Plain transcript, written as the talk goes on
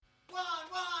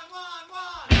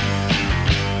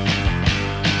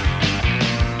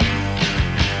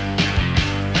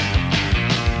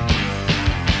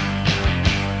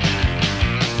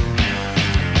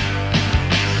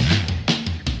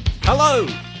Hello,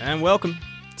 and welcome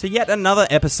to yet another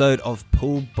episode of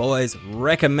Pool Boys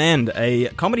Recommend, a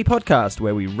comedy podcast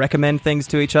where we recommend things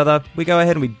to each other. We go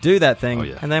ahead and we do that thing,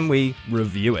 and then we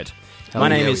review it. My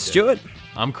name is Stuart.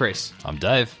 I'm Chris. I'm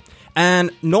Dave.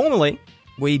 And normally,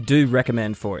 we do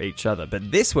recommend for each other,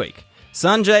 but this week,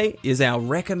 Sanjay is our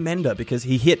recommender because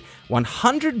he hit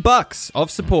 $100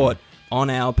 of support on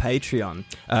our Patreon.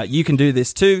 You can do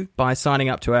this too by signing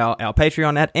up to our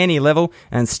Patreon at any level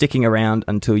and sticking around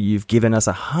until you've given us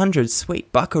 100 sweet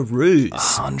buckaroos.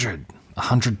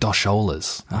 100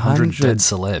 dosholas. 100 dead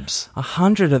celebs.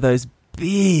 100 of those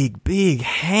big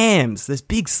hams. Those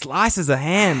big slices of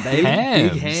ham, baby.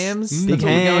 Hams? Big hams? Big That's what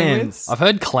we're going with? hams. I've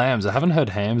heard clams. I haven't heard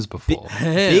hams before.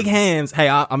 Big hams. Hey,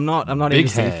 I'm not Big into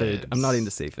hams. seafood. I'm not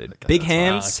into seafood. Big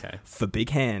hams okay. for big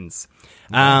hands.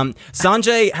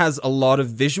 Sanjay has a lot of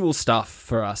visual stuff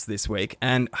for us this week,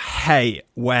 and hey,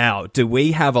 wow, do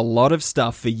we have a lot of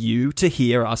stuff for you to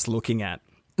hear us looking at.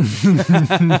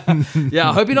 Yeah,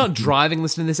 I hope you're not driving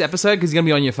listening to this episode because you're going to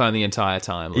be on your phone the entire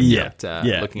time looking at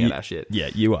our shit. Yeah,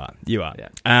 you are.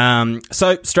 Yeah.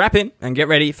 So strap in and get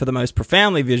ready for the most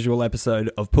profoundly visual episode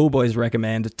of Pool Boys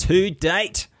Recommend to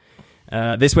date.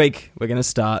 This week, we're going to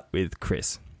start with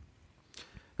Chris.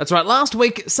 That's right. Last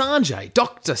week,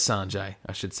 Dr. Sanjay,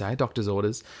 I should say, doctor's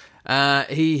orders,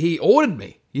 he ordered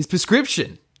me. His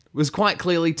prescription was quite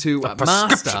clearly to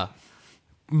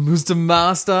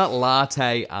master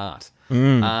latte art.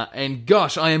 And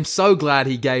gosh, I am so glad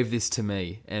he gave this to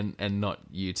me and not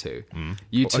you two.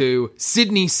 You two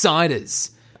Sydney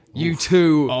Ciders. You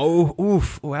two... Oh,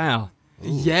 oof, wow.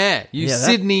 Yeah, you Yeah,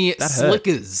 Sydney that hurt.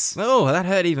 Slickers. Oh, that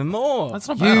hurt even more. That's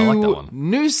not bad. I like that You one.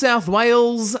 New South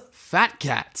Wales Fat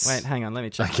Cats. Wait, hang on, let me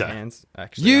check my Okay. hands.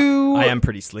 Actually, I am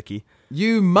pretty slicky.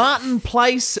 You Martin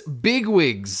Place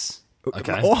Bigwigs.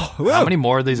 Okay. Oh, well. How many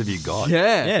more of these have you got?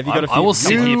 Yeah. Yeah, have you got a few? I will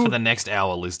sit You- here for the next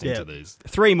hour listening to these.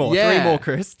 Three more, Yeah.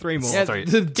 Chris. Three more. Yeah, Three.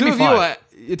 the Give two me of you are five.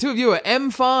 the two of you are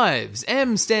M5s.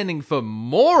 M standing for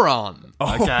moron.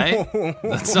 Okay.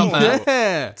 That's not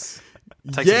bad.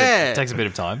 Yeah. Takes a bit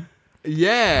of time.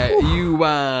 Yeah. You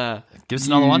Give us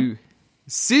another one.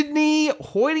 Sydney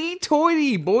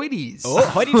hoity-toity boydies. Oh,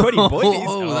 hoity-toity boys.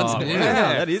 Oh, that's new.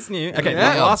 Yeah, that is new. Okay,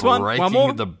 Yeah. last one. Breaking One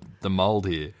more. the mold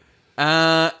here.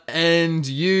 And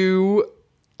you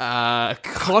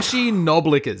Koshy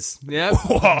Knoblickers. Yeah.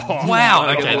 Wow.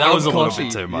 Okay, that was a little Koshy.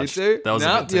 bit too much. You too? That was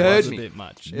No, a bit too you much. heard a me. bit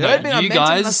much. You heard me. I You meant it and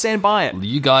I guys- stand by it.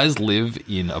 You guys live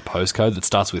in a postcode that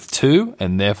starts with 2,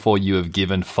 and therefore you have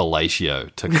given fellatio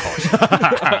to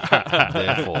Kosh.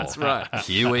 Therefore, That's right.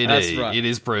 QED. That's right. It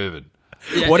is proven.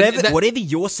 Yeah, Whatever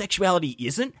your sexuality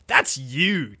isn't, that's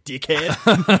you, dickhead.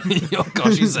 You're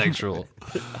Koshy sexual.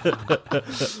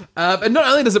 And not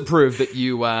only does it prove that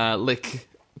you lick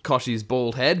Koshy's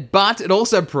bald head, but it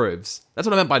also proves... That's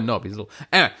what I meant by knob. He's a little...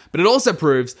 Anyway, but it also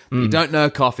proves that you don't know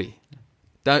coffee.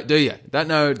 Do you? Don't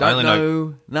know only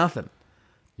know- nothing.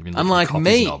 You've been Unlike licking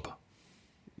me. Coffee's knob.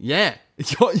 Yeah.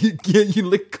 You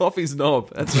lick coffee's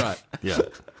knob. That's right. Yeah.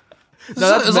 No,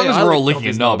 that's as long me. as I we're lick all licking a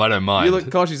coffee's knob, I don't mind. You lick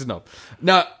Koshy's knob.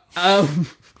 No,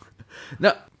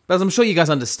 no, but I'm sure you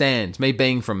guys understand me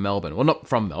being from Melbourne. Well, not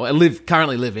from Melbourne. I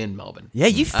currently live in Melbourne. Yeah,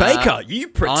 you faker. You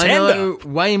pretender. I know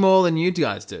way more than you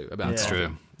guys do about It's coffee.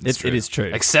 true. It is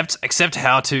true. Except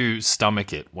how to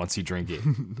stomach it once you drink it.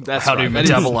 That's how right. to That is-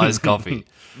 metabolize coffee.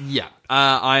 Yeah,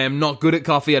 I am not good at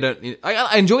coffee.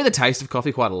 I enjoy the taste of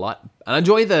coffee quite a lot. And I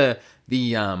enjoy the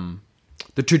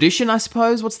tradition, I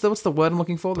suppose. What's the word I'm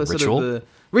looking for? The ritual? Sort of the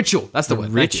ritual. That's the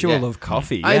word. Thank you, Ritual yeah. of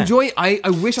coffee. I yeah. enjoy. I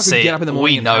wish I could See, get up in the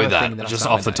morning. we and know have a thing that I just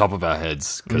start off the my top day. of our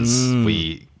heads because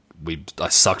I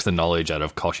sucked the knowledge out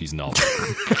of Koshy's knob.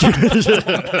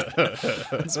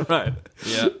 That's right.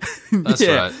 Yeah, that's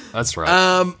Yeah. right. That's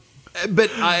right.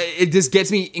 But it just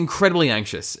gets me incredibly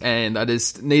anxious, and I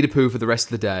just need a poo for the rest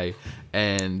of the day.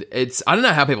 And I don't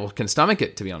know how people can stomach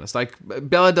it, to be honest. Like,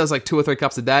 Bella does like 2 or 3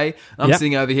 cups a day. I'm Yep.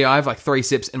 sitting over here, I have like 3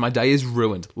 sips, and my day is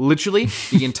ruined. Literally,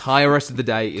 the entire rest of the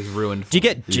day is ruined. Do you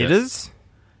get jitters?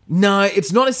 No,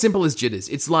 it's not as simple as jitters.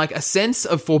 It's like a sense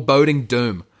of foreboding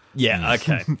doom. Yeah,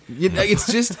 okay.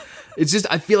 It's just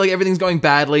I feel like everything's going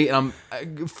badly, and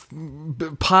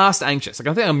I'm past anxious. Like,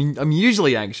 I think I'm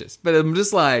usually anxious, but I'm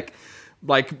just like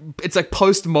it's like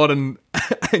postmodern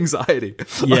anxiety.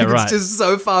 Yeah, Like, right. It's just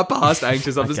so far past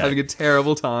anxious. I'm just Okay. having a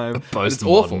terrible time. And it's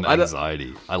awful. Postmodern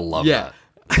anxiety. I love Yeah.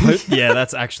 that. Yeah,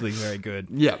 that's actually very good.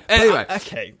 Yeah. Anyway.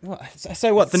 Okay.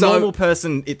 So what? The So- normal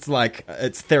person, it's like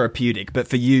it's therapeutic, but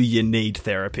for you need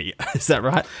therapy. Is that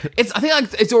right? I think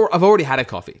I've already had a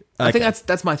coffee. I think Okay.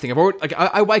 that's my thing.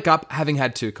 I wake up having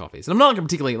had 2 coffees, and I'm not like a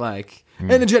particularly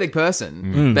energetic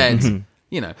person, but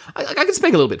I can speak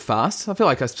a little bit fast. I feel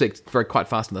like I speak quite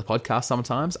fast on the podcast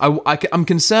sometimes. I'm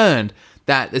concerned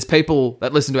that there's people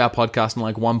that listen to our podcast in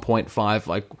like 1.5,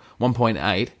 like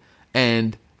 1.8,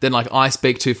 and then like I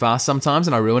speak too fast sometimes,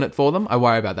 and I ruin it for them. I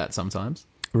worry about that sometimes.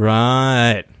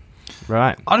 Right.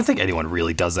 I don't think anyone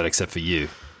really does that except for you.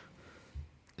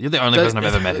 You're the only person I've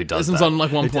ever met who does This that. one's on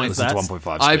like 1. Listens to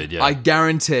 1.5 I speed, yeah. I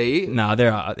guarantee. No,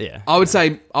 there are. Yeah. I would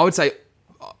say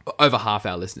over half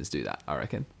our listeners do that. I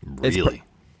reckon. Really?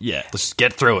 Yeah. Let's just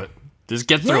get through it. Just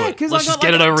get through Yeah, it. 'cause Let's I just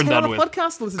got get like it over a and 10 done other with.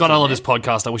 podcasts to listen God, to, I love man. this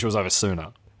podcast. I wish it was over sooner.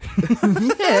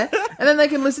 Yeah, and then they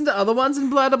can listen to other ones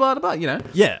and blah blah blah blah. You know.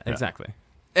 Yeah. Exactly.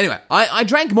 Anyway, I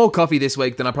drank more coffee this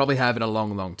week than I probably have in a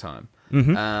long, long time.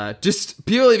 Just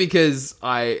purely because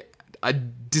I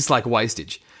dislike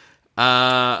wastage.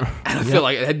 And I feel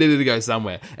like it needed to go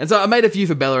somewhere. And so I made a few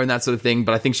for Bella and that sort of thing,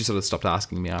 but I think she sort of stopped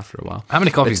asking me after a while. How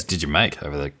many coffees did you make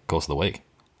over the course of the week?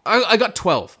 I got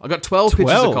 12. I got 12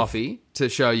 pictures 12? of coffee to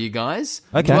show you guys.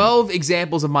 Okay. 12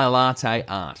 examples of my latte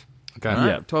art. Okay. All right?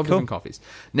 Yeah, 12 cool. different coffees.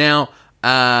 Now,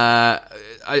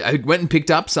 I went and picked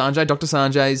up Dr.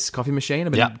 Sanjay's coffee machine.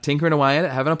 I've been Yeah. tinkering away at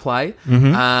it, having a play.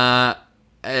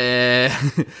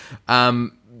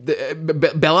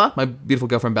 Bella, my beautiful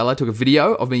girlfriend Bella, took a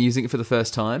video of me using it for the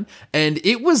first time. And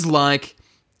it was like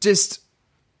just...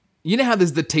 You know how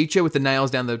there's the teacher with the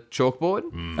nails down the chalkboard?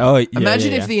 Oh, yeah.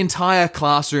 Imagine yeah, if the entire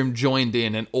classroom joined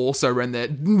in and also ran their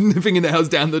fingernails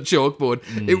down the chalkboard.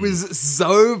 It was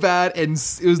so bad, and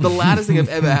it was the loudest thing I've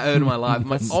ever heard in my life. I'm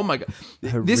like, oh my God.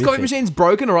 This horrific. coffee machine's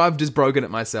broken, or I've just broken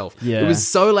it myself. Yeah. It was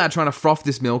so loud trying to froth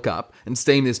this milk up and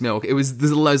steam this milk. It was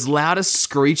the most loudest,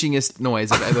 screechingest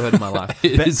noise I've ever heard in my life.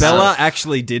 Bella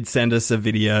actually did send us a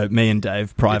video, me and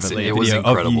Dave privately, It a was video of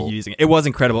incredible. you using it. It was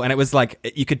incredible, and it was like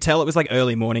you could tell it was like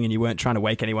early morning, and you weren't trying to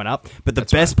wake anyone up. But the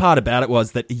best part about it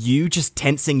was that you just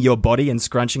tensing your body and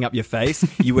scrunching up your face,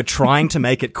 you were trying to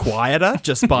make it quieter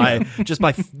just by Force of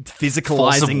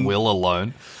physicalizing. will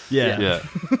alone. Yeah. Yeah.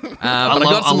 But I got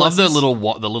love some the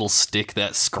lessons. little stick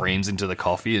that screams into the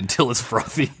coffee until it's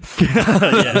frothy.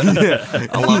 I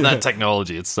love that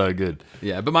technology. It's so good.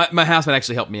 Yeah, but my housemate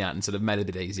actually helped me out and sort of made it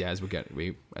a bit easier as I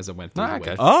went through the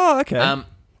okay. week. Oh, okay.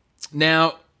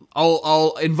 Now,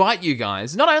 I'll invite you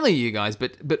guys, not only you guys,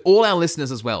 but all our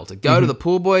listeners as well, to go to the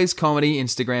Pool Boys Comedy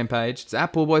Instagram page. It's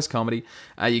at Pool Boys Comedy.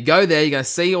 You go there, you're going to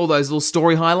see all those little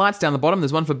story highlights down the bottom.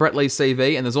 There's one for Brett Lee's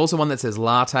CV, and there's also one that says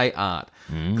Latte Art.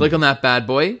 Click on that bad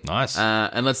boy. Nice.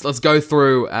 And let's go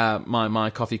through my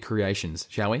coffee creations,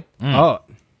 shall we? Oh,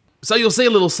 So you'll see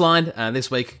a little slide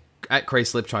this week. At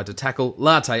Creaslip tried to tackle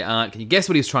latte art. Can you guess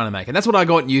what he was trying to make? And that's what I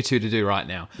got you two to do right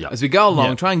now. Yep. As we go along,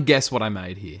 Yep. try and guess what I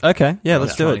made here. okay. Yeah,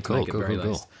 let's do Trying it. to make Cool, very cool,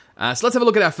 least. So let's have a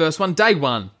look at our first one. Day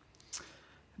one.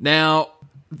 Now,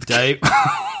 Dave.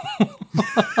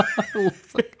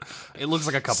 It looks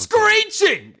like a cup of tea.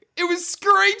 screeching! It was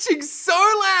screeching so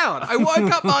loud. I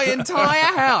woke up my entire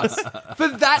house for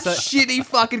that shitty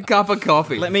fucking cup of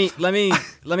coffee. Let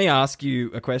me ask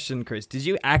you a question, Chris. Did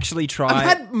you actually try? I've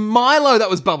had Milo that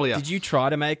was bubblier. Did you try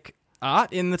to make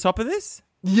art in the top of this?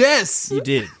 Yes. You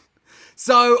did.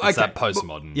 So, It's okay. that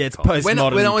postmodern. Yeah, it's coffee.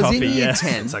 postmodern When I was coffee. in year yeah.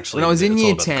 10, It's actually- when I was in it's all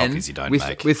year about the 10 coffees you don't with,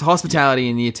 make. with hospitality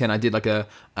in year 10, I did like the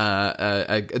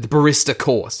barista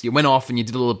course. You went off and you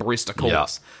did a little barista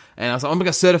course. And I was like, I'm like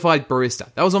a certified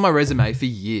barista. That was on my resume for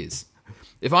years.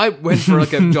 If I went for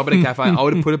like a job at a cafe, I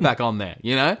would have put it back on there,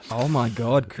 you know? Oh my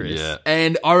god, Chris. Yeah.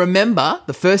 And I remember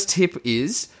the first tip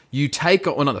is you take,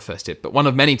 well, not the first tip, but one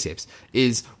of many tips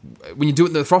is when you do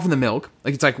it, the froth in the milk,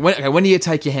 like it's like, when do you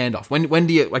take your hand off? When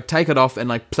do you like take it off and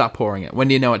like start pouring it? When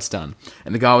do you know it's done?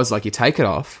 And the guy was like, you take it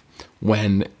off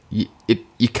when you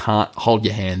can't hold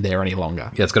your hand there any longer.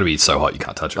 Yeah, it's got to be so hot you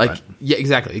can't touch it, Like, right? yeah,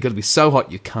 exactly. It's got to be so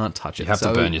hot you can't touch it. You have So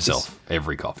to burn it's- yourself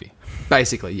every coffee.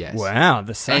 Basically, yes. Wow,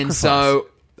 the sacrifice. And so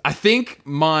I think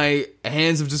my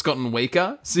hands have just gotten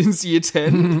weaker since year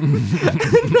 10.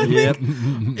 yep.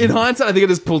 In hindsight, I think I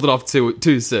just pulled it off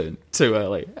too soon, too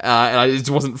early. And it just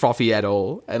wasn't frothy at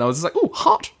all. And I was just like, ooh,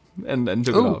 hot. And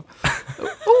took it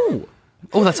off. Ooh.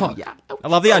 Oh, that's hot. Yeah. I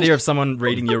love the idea of someone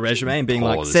reading your resume and being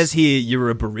like, Pause. says here you're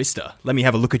a barista. Let me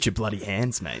have a look at your bloody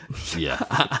hands, mate. Yeah.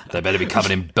 They better be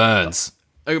covered in burns.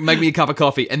 Make me a cup of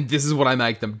coffee, and this is what I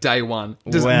make them day one.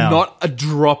 Just Wow. not a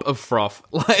drop of froth.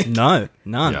 Like, No,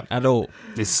 none Yeah. at all.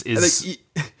 This like, is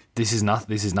this is nothing.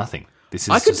 This is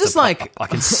I could just, I like-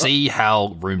 can see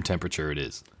how room temperature it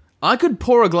is. I could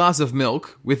pour a glass of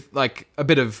milk with like a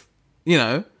bit of,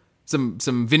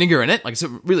 some vinegar in it, like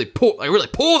really pour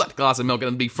that glass of milk and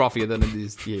it'd be frothier than it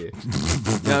is here.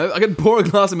 I could pour a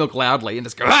glass of milk loudly and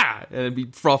just go and it'd be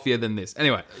frothier than this.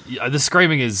 Anyway, Yeah, the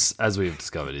screaming is, as we've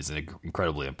discovered, is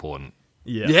incredibly important.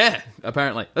 yeah,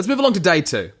 apparently. Let's move along to day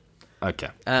 2. Okay.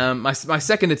 My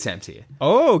second attempt here.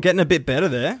 Oh, getting a bit better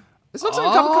there. This looks like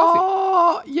a cup of coffee.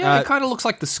 Oh, yeah, it kind of looks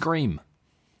like the scream.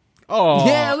 Oh,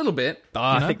 Yeah, a little bit.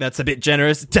 I think that's a bit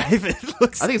generous, David.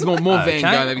 Looks. I think it's more Van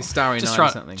Gogh, maybe Starry just Night try,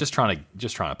 or something. Just trying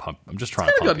to pump. I'm just trying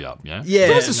to kinda pump got- you up. Yeah. Yeah, It's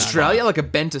almost no, Australia, like a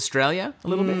bent Australia, a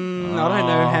little bit. I don't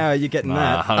know how you're getting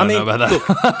that. I don't know about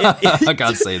that. I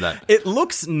can't see that. It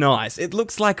looks nice. It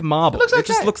looks like marble. looks It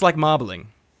just okay. looks like marbling.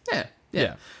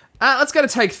 Yeah. Let's go to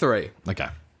take 3. Okay.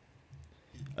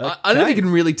 I don't know if you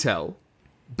can really tell,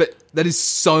 but that is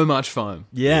so much foam.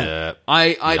 Yeah. Yeah.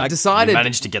 I You decided.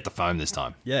 managed to get the foam this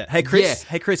time. Yeah. Hey, Chris. Yeah.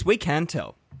 Hey, Chris. We can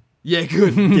tell. Yeah,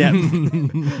 good. Yeah.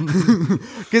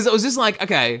 Because it was just like,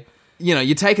 okay,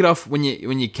 you take it off when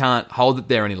you can't hold it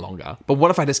there any longer. But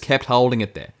what if I just kept holding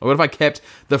it there? Or what if I kept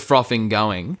the frothing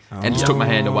going and just took my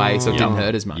hand away so it didn't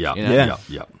hurt as much? Yeah. Yeah.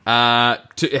 Yeah.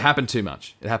 It happened too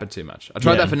much. I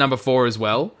tried that for number 4 as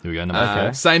well. Here we go. Number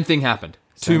 4. Same thing happened.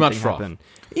 Too much Something froth. happened.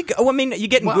 You're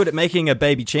getting good at making a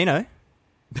baby chino.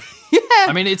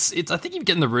 I mean, it's. I think you're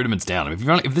getting the rudiments down. I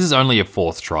mean, if this is only your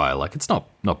 4th try, like it's not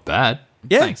bad.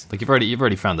 Yeah. Thanks. Like you've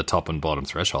already found the top and bottom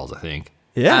thresholds. I think.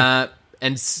 Yeah.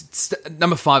 And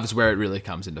number 5 is where it really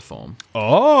comes into form.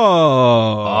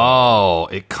 Oh. Oh,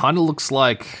 it kind of looks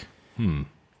like. Kind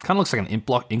of looks like an ink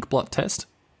blot test.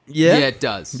 Yeah. Yeah, it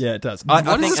does. Yeah, it does. Why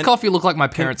does this coffee look like my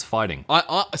parents fighting?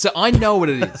 So I know what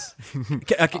it is.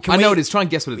 I know what it is. Try and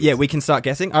guess what it is. Yeah, we can start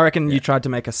guessing. I reckon you tried to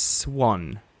make a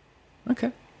swan.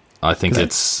 Okay. I think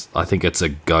it's a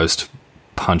ghost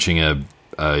punching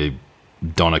a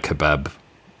doner kebab.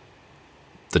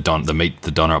 The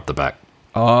doner up the back.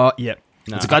 Oh, yeah.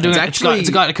 No. It's a guy doing It's it's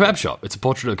a guy at a kebab shop. It's a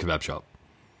portrait of a kebab shop.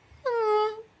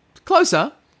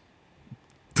 Closer.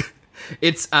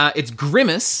 It's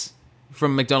Grimace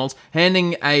from McDonald's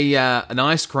handing an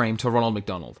ice cream to Ronald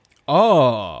McDonald.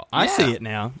 Oh, I Yeah. see it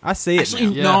now. I see it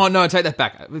Actually, now. Yeah. no, take that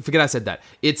back. Forget I said that.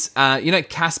 It's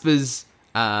Casper's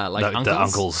uncles. The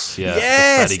uncles, yeah.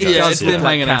 Yes, the fatty it Yeah, goats, it's does them look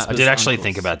hanging like out. I Casper's did actually uncles.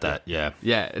 think about that. Yeah.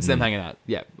 Yeah, it's them hanging out.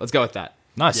 Yeah, let's go with that.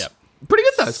 Nice. Yep. Pretty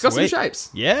good though. It's got some Sweet. shapes.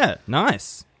 Yeah,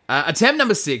 nice. Attempt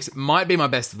number 6 might be my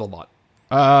best of the lot.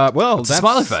 Well, It's a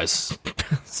smiley face.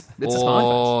 It's a smiley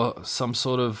Or some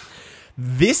sort of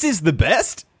This is the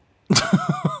best.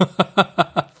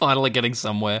 finally getting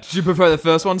somewhere. face. Do you prefer the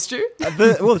first one, Stu?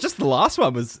 Just the last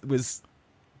one was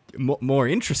more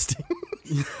interesting.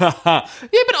 Yeah,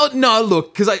 but no,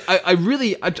 look, because I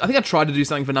think I tried to do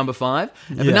something for number 5,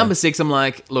 and for Yeah. number 6, I'm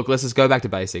like, look, let's just go back to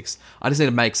basics. I just need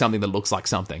to make something that looks like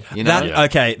something, you know? That, Yeah.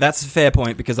 Okay, that's a fair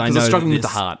point because I 'Cause know I'm struggling with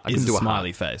this the heart. I is couldn't do a heart.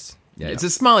 smiley face. Yeah, it's a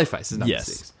smiley face. Is number Yes.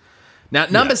 6. Now,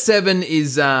 number 7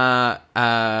 is maybe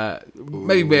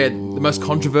where the most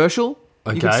controversial.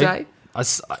 Okay. You could say.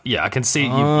 I can see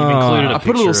you've included a I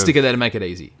put a little picture sticker of there to make it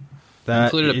easy. That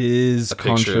Included is a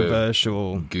picture of-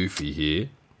 controversial. Goofy here.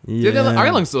 Yeah. I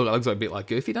reckon it looks like a bit like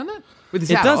Goofy, doesn't it? With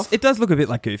his It hat does. off. It does look a bit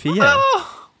like Goofy. Yeah.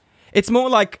 It's more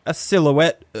like a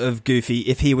silhouette of Goofy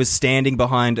if he was standing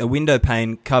behind a window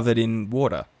pane covered in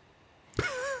water.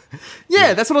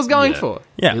 Yeah, that's what I was going Yeah. for.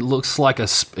 Yeah. It looks like a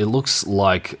spilled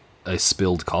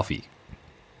coffee.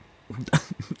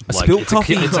 spilled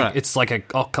coffee? It's like a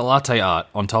latte art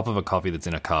on top of a coffee that's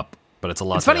in a cup, but it's a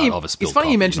latte It's funny. art of a spilled It's funny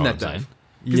coffee, you mentioned know that, what I'm Dave. saying?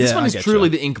 Because this Yeah, one I is get truly you.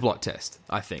 the ink blot test,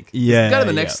 I think. Yeah, Go to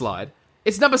the next yeah. slide.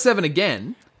 It's number 7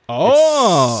 again.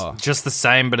 Oh. Just the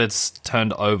same, but it's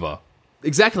turned over.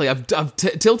 Exactly. I've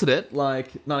tilted it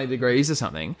like 90 degrees or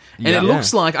something. And Yeah. it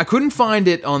looks like, I couldn't find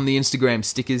it on the Instagram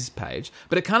stickers page,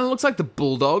 but it kind of looks like the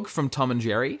bulldog from Tom and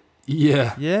Jerry.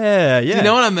 Yeah. Yeah. Yeah. You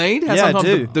know what I mean? How Yeah, I sometimes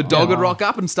do. the dog Yeah. would rock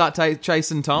up and start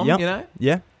chasing Tom, Yep. you know?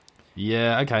 Yeah.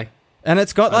 Yeah. Okay. And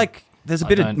it's got like there's a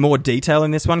bit of don't- more detail in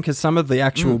this one because some of the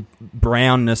actual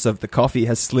brownness of the coffee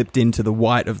has slipped into the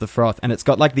white of the froth, and it's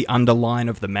got like the underline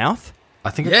of the mouth. I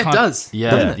think Yeah, it kind does,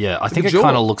 Yeah. doesn't it? Yeah. I Like think a it jaw.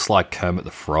 kind of looks like Kermit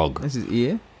the Frog, This is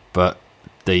ear. but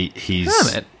he's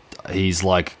Kermit? he's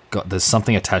like there's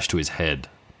something attached to his head.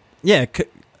 Yeah.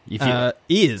 If you,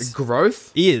 Ears.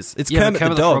 Growth? Ears. It's yeah, Kermit the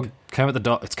dog. Frog, Kermit the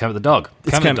dog. It's Kermit the dog.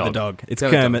 It's Kermit the dog. It's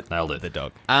Kermit the Kermit. Nailed it. The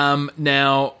dog.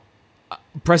 Now,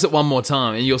 press it one more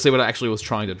time and you'll see what I actually was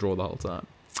trying to draw the whole time.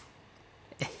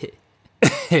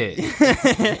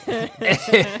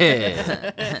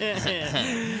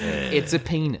 It's a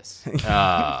penis. It's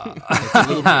a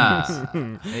little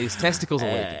penis. His testicles are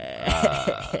leaking.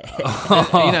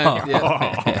 You know,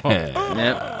 yeah.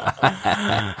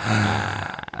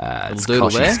 Yep. It's doodle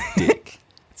Koshi's there. dick.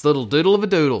 It's a little doodle of a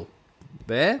doodle.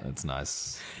 There. That's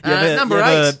nice. Number you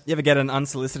 8. You ever get an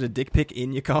unsolicited dick pic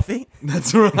in your coffee?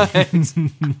 That's right.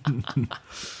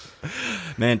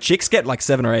 Man, chicks get like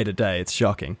 7 or 8 a day. It's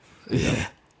shocking.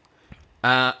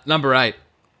 Number 8.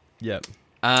 Yep.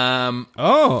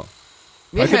 Oh.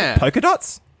 Polka, polka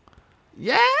dots?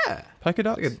 Yeah. Polka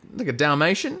dots? Like a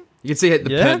Dalmatian. You can see the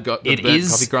Yeah. burnt, the It burnt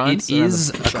is. coffee grinds. It around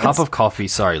is the a cup of coffee.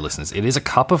 Sorry, listeners. It is a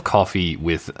cup of coffee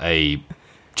with a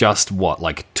just what,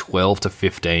 like 12 to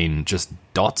 15 just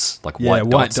dots, like white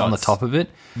dots on the dots. top of it.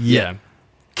 Yeah.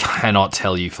 Cannot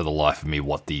tell you for the life of me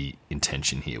what the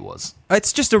intention here was.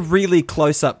 It's just a really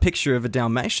close-up picture of a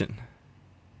Dalmatian.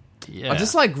 Yeah. I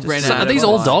just like ran So out. are of these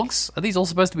all like- dogs? Are these all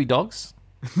supposed to be dogs?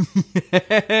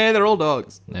 They're all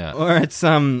dogs. Yeah. Or it's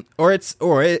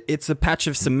a patch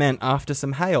of cement after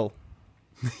some hail.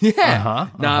 Yeah.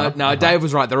 No, Dave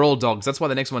was right. They're all dogs. That's why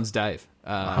the next one's Dave.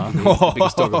 The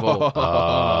biggest dog of all.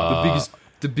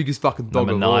 The biggest fucking dog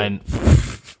Number of all. 9.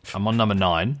 I'm on number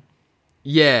 9.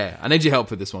 Yeah, I need your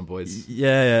help with this one, boys.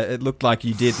 Yeah, it looked like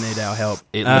you did need our help.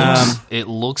 It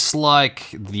looks like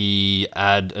the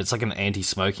ad. It's like an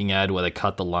anti-smoking ad where they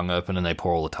cut the lung open and they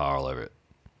pour all the tar all over it.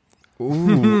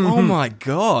 Ooh, oh my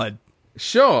god.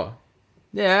 Sure.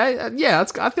 Yeah. I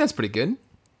think that's pretty good.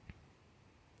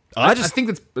 I I just think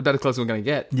that's about as close as we're going to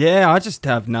get. I just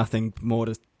have nothing more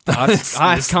to I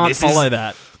can't this follow is-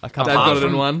 that. I can't Dave follow got it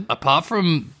in one. Apart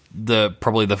from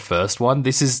probably the first one,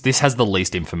 this has the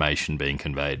least information being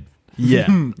conveyed. Yeah.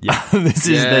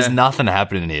 There's nothing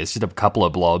happening here. It's just a couple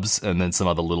of blobs and then some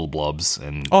other little blobs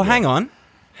and Oh, hang on,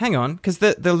 because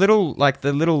the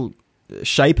little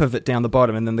shape of it down the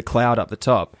bottom and then the cloud up the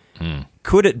top.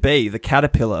 Could it be the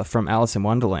caterpillar from Alice in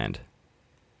Wonderland?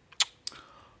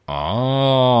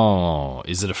 Oh,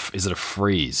 is it a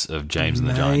freeze of James and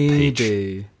the Giant Peach?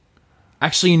 Maybe.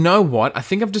 Actually, you know what? I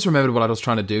think I've just remembered what I was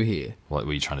trying to do here. What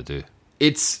were you trying to do?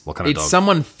 It's What kind of it's dog?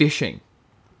 someone fishing.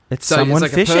 It's So someone it's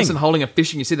like fishing. a person holding a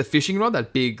fishing. You see the fishing rod,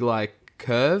 that big like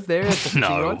curve there. It's a fishing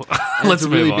No. rod. And Let's it's a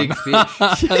really move on. big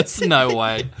fish. There's no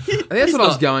way. I think that's what I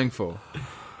was going for.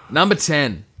 Number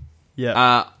 10.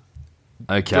 Yeah.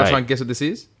 Do you want to try Okay. and guess what this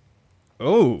is?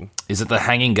 Oh. Is it the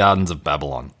Hanging Gardens of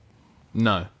Babylon?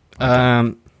 No.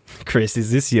 Chris,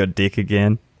 is this your dick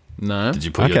again? No. Did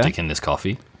you put your Okay. dick in this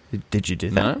coffee? Did you do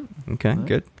that? No. Okay,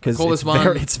 good. Because Call it's this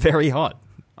one- it's very hot.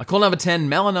 I call number 10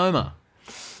 melanoma.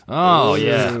 Oh,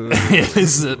 yeah. This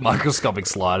is a microscopic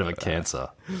slide of a cancer.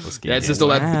 Yeah, it's just all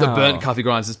that the Wow. burnt coffee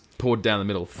grinds just poured down the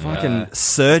middle. Fucking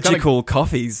surgical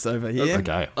coffees over here.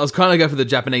 Okay. I was trying to go for the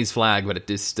Japanese flag, but it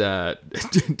just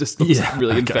just looks Yeah,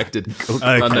 really okay. infected.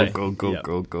 Okay.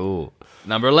 Cool.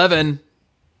 Number 11.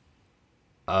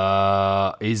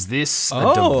 Is this a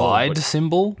Oh. divide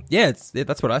symbol? Yeah,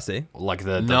 that's what I see. Like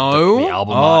the No. the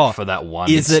album Oh. art for that one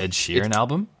Is it- Ed Sheeran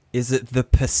album? Is it the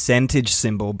percentage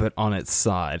symbol but on its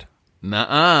side?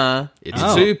 Nuh-uh. It's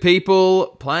Oh. two people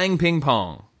playing ping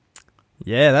pong.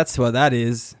 Yeah, that's what that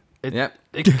is. Yep.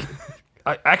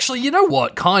 Actually, you know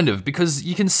what? Kind of, because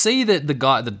you can see that the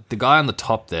guy on the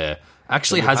top there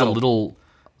actually Little has paddle. a little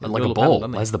like little a paddle, ball.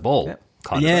 doesn't he? Has the ball. Yep.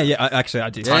 Kind Yeah, of. yeah. Actually, I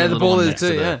do. Yeah, the little ball one is next to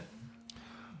too, the- yeah.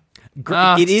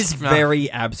 Ah, It is very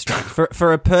abstract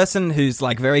for a person who's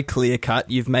like very clear cut.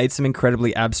 You've made some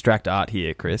incredibly abstract art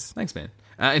here, Chris. Thanks, man.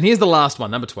 And here's the last one,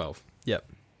 number 12. Yep.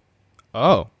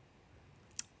 Oh,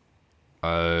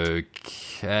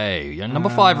 Okay. Yeah, number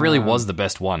 5 really was the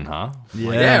best one, huh?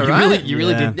 Yeah, You right?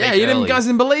 really Yeah. did. Yeah, peak you early. guys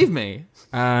didn't believe me.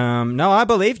 no, I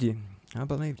believed you.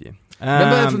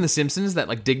 Remember from The Simpsons, that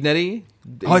like dignity?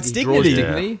 Oh, it's He draws Dignity.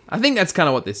 dignity? I think that's kind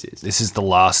of what this is. This is the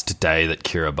last day that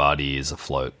Kiribati is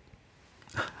afloat.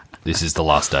 This is the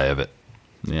last day of it.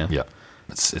 Yeah. Yeah.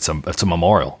 It's a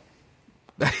memorial.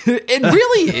 It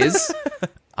really is.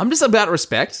 I'm just about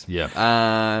respect.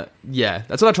 Yeah. Yeah,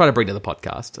 that's what I try to bring to the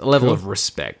podcast. A level of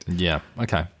respect. Yeah.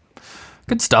 Okay.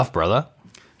 Good stuff, brother.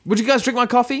 Would you guys drink my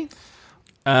coffee?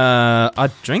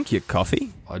 I'd drink your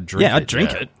coffee. I'd drink Yeah, it. I'd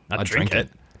drink it. I'd drink it.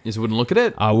 You just wouldn't look at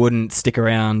it? I wouldn't stick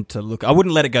around to look. I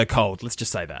wouldn't let it go cold. Let's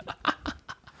just say that.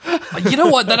 You know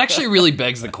what? That actually really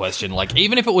begs the question. Like,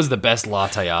 even if it was the best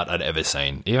latte art I'd ever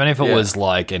seen, even if it Yeah. was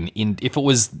like if it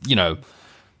was, you know,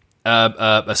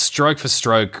 a stroke for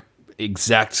stroke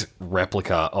exact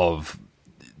replica of,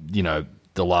 you know,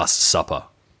 The Last Supper,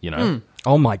 you know,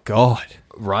 Oh my god.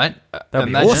 right? That'd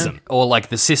be awesome. Or like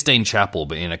the Sistine Chapel,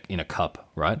 but in a cup,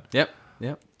 right? Yep.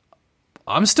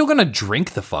 I'm still gonna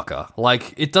drink the fucker.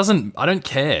 Like, it doesn't. I don't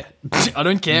care. I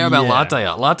don't care about Yeah. latte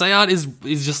art. Latte art is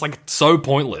just like so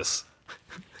pointless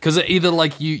because either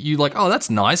like you like, oh, that's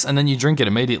nice, and then you drink it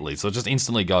immediately, so it just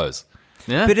instantly goes.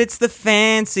 Yeah. But it's the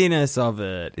fanciness of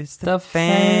it. It's the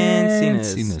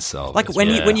fanciness. fanciness of like it, when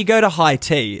yeah. you go to high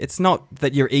tea, it's not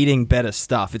that you're eating better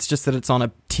stuff. It's just that it's on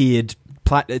a tiered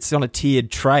it's on a tiered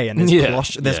tray, and there's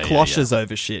Yeah. cloches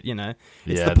over shit. You know,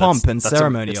 it's Yeah, the pomp and that's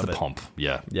ceremony it's of the it. pomp.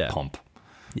 Yeah. Yeah. Pomp.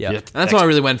 Yeah. And that's what I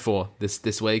really went for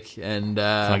this week. And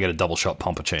Can I get a double shot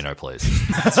pomppuccino, please?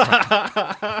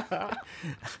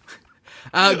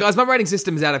 guys, my rating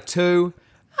system is out of 2.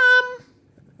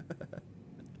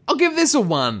 I'll give this a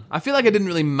 1. I feel like I didn't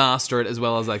really master it as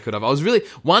well as I could have. I was really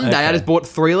one day I Okay. just bought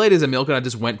 3 liters of milk and I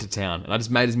just went to town and I just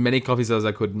made as many coffees as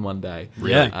I could in one day.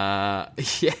 Really? Yeah,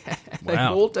 they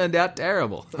Wow. all turned out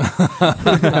terrible.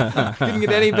 Didn't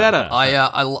get any better.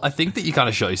 I think that you kind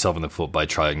of shot yourself in the foot by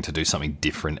trying to do something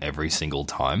different every single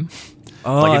time.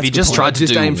 Oh, Like if that's you a good just point. tried to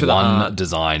Just aim for do the one art.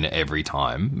 design every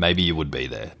time, maybe you would be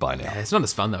there by now. It's not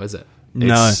as fun though, is it?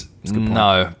 No.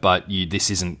 No, but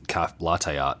this isn't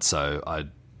latte art, so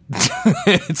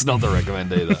it's not the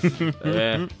recommend either.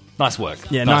 Yeah. Nice work.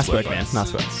 Yeah, nice work, man. guys.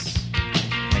 Nice work.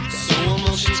 So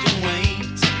emotions can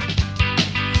wait.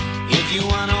 If you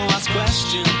want to ask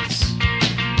questions,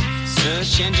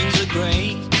 search engines are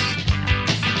great.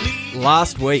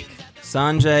 Last week,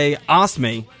 Sanjay asked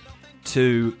me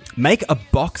to make a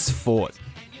box fort.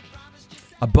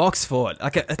 A box fort,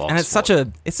 and it's such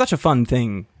a fun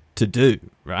thing to do,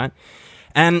 right?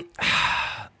 And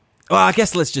well, I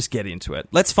guess let's just get into it.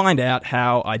 Let's find out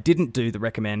how I didn't do the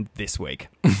recommend this week.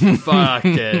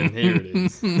 Fucking here it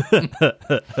is.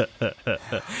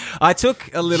 I took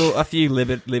a few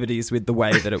liberties with the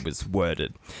way that it was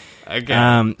worded.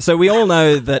 Okay. So we all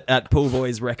know that at Pool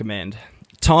Boys Recommend,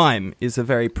 time is a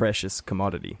very precious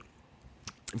commodity.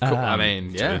 Cool. I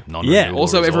mean, yeah. Non-renewable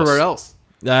Also resource. everywhere else.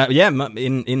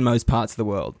 In most parts of the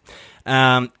world,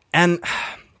 and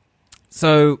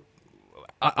so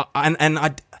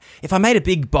if I made a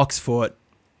big box fort,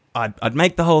 I'd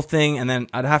make the whole thing, and then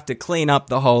I'd have to clean up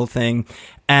the whole thing,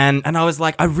 and I was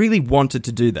like, I really wanted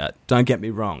to do that. Don't get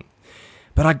me wrong,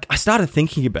 but I started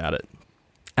thinking about it,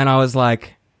 and I was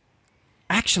like,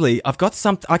 actually, I've got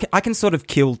something. I can sort of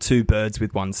kill 2 birds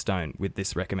with one stone with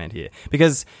this recommend here,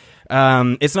 because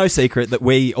it's no secret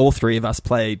that all 3 of us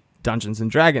play Dungeons and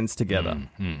Dragons together,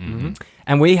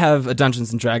 and we have a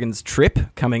Dungeons and Dragons trip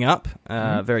coming up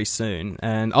very soon,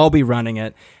 and I'll be running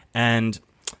it, and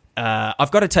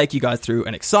I've got to take you guys through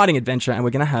an exciting adventure, and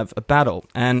we're going to have a battle.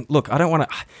 And look, I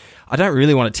don't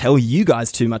really want to tell you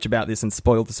guys too much about this and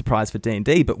spoil the surprise for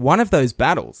D&D, but one of those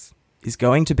battles is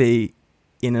going to be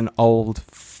in an old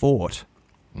fort.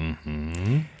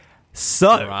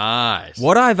 So, Right.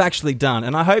 what I've actually done,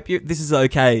 and I hope this is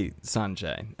okay,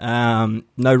 Sanjay.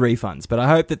 No refunds, but I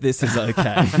hope that this is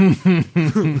okay.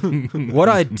 What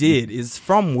I did is,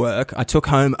 from work, I took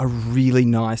home a really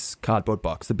nice cardboard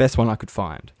box, the best one I could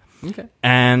find. Okay.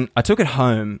 And I took it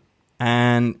home,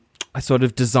 and I sort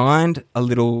of designed a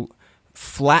little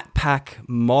flat pack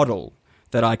model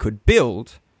that I could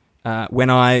build when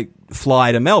I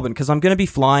fly to Melbourne, because I'm going to be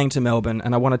flying to Melbourne,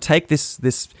 and I want to take this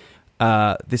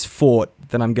fort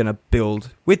that I'm going to build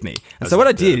with me. And so what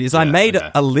I did is I made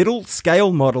a little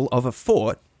scale model of a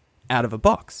fort out of a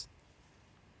box.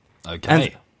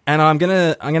 Okay. And I'm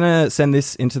gonna send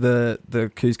this into the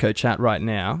Kuzco chat right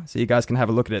now, so you guys can have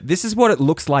a look at it. This is what it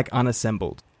looks like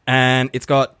unassembled, and it's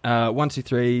got 1, 2,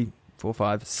 3, 4,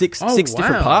 5, 6 Oh,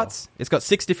 different wow. parts. It's got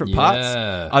 6 different Yeah. parts.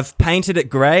 I've painted it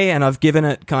grey, and I've given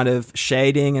it kind of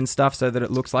shading and stuff so that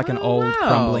it looks like an old wow.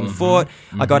 crumbling fort.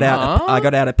 I got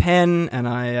out a pen, and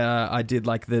I did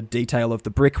like the detail of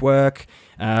the brickwork,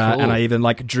 and I even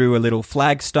like drew a little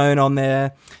flagstone on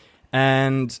there,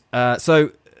 and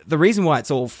so. The reason why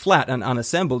it's all flat and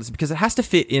unassembled is because it has to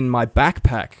fit in my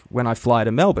backpack when I fly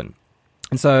to Melbourne.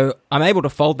 And so I'm able to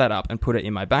fold that up and put it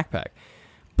in my backpack.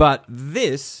 But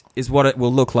this is what it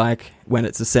will look like when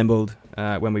it's assembled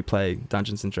when we play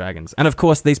Dungeons and Dragons. And of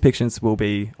course, these pictures will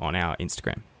be on our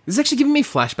Instagram. This is actually giving me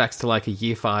flashbacks to like a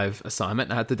year 5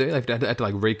 assignment I had to do. I had to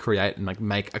like recreate and like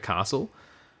make a castle.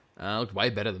 Looked way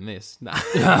better than this. Nah.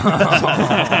 It's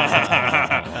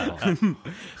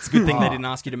a good thing they didn't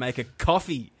ask you to make a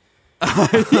coffee.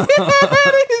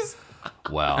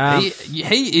 Wow.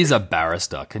 He is a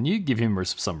barrister. Can you give him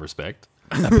some respect?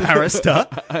 A barrister.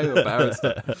 I'm a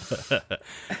barrister.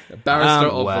 A barrister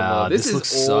of the Wow. law. This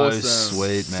looks is so awesome.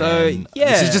 sweet, man. So, yeah.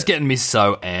 This is just getting me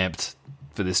so amped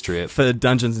for this trip. For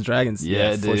Dungeons and Dragons.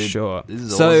 Yeah, for dude. sure. This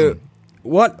is so awesome.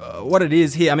 what it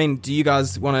is here, I mean, do you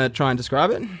guys want to try and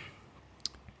describe it?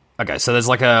 Okay, so there's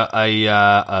like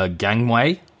a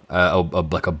gangway,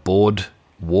 like a board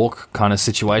walk kind of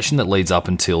situation that leads up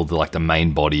until the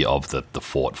main body of the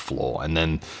fort floor, and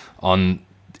then on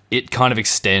it kind of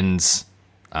extends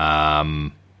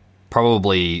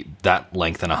probably that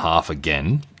length and a half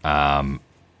again,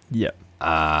 Yeah.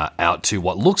 out to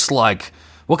what looks like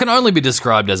what can only be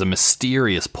described as a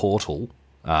mysterious portal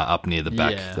up near the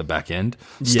back end.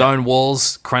 Stone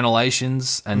walls,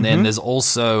 crenellations, and then there's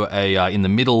also a in the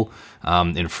middle,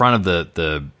 in front of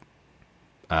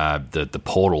the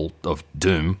portal of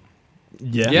doom.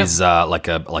 Yeah. Is like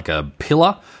a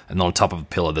pillar, and on top of the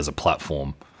pillar there's a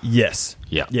platform. Yes.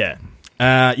 Yeah. Yeah.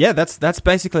 That's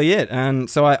basically it. And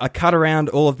so I cut around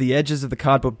all of the edges of the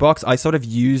cardboard box. I sort of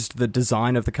used the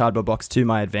design of the cardboard box to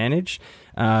my advantage.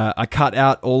 I cut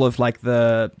out all of like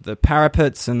the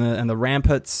parapets and the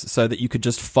ramparts so that you could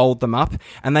just fold them up.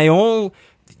 And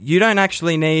you don't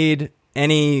actually need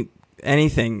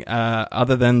anything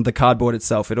other than the cardboard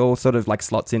itself. It all sort of like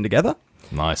slots in together.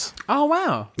 Nice. Oh,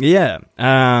 wow. Yeah.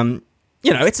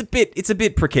 It's a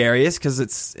bit precarious because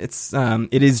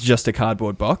it is just a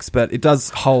cardboard box, but it does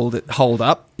hold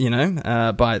up,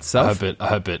 by itself. I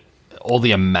hope it. All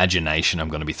the imagination I'm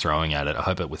going to be throwing at it, I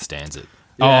hope it withstands it.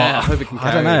 Yeah, I hope it can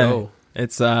I carry don't it know. all.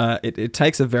 It's it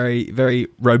takes a very, very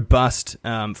robust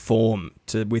form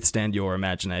to withstand your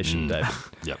imagination, David.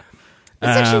 Yep.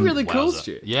 It's actually really cool, Wowza.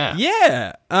 Stu. Yeah.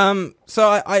 Yeah.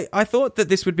 So I thought that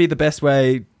this would be the best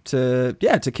way to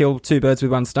kill two birds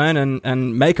with one stone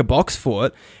and make a box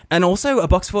fort, and also a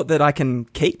box fort that I can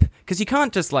keep, because you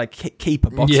can't just like keep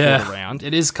a box fort around.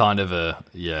 It is kind of a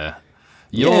Yeah,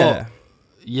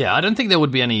 I don't think there would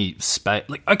be any space.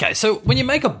 Like, okay, so when you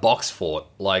make a box fort,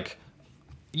 like,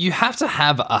 you have to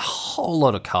have a whole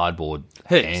lot of cardboard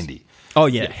handy. Oh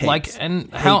yeah, heaps. Like,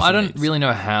 and how Heaps I and don't heaps. really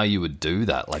know how you would do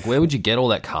that. Like, where would you get all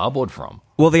that cardboard from?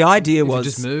 Well, the idea you was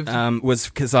just moved? was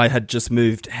because I had just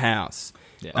moved house.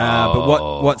 Yeah.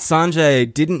 But what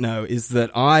Sanjay didn't know is that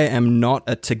I am not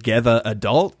a together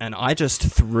adult, and I just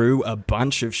threw a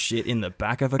bunch of shit in the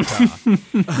back of a car.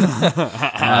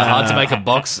 Hard to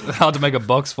make a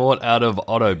box fort out of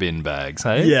auto bin bags.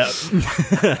 Hey, yeah,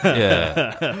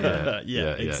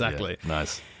 yeah, exactly. yeah.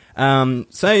 Nice.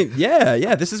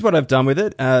 This is what I've done with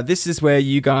it. This is where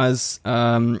you guys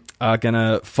are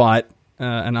gonna fight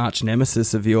an arch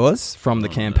nemesis of yours from the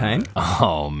campaign.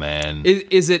 Oh man,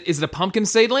 Is it a pumpkin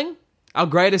seedling? Our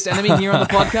greatest enemy here on the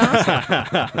podcast?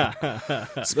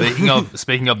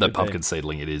 speaking of that pumpkin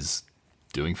seedling, it is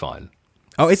doing fine.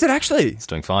 Oh, is it actually? It's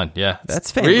doing fine. Yeah,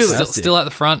 That's fantastic. still at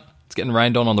the front. It's getting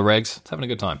rained on the regs. It's having a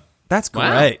good time. That's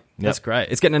great. Wow. That's great.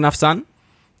 It's getting enough sun.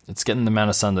 It's getting the amount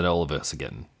of sun that all of us are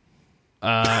getting.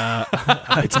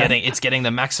 It's getting the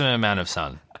maximum amount of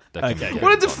sun. That can be getting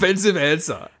What a on. defensive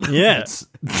answer. Yeah.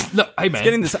 No, hey man,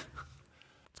 Getting the sun.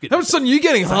 How much sun are you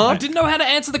getting, I huh? didn't know how to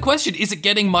answer the question. Is it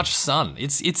getting much sun?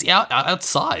 It's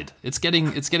outside. It's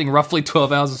getting roughly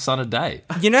 12 hours of sun a day.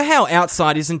 You know how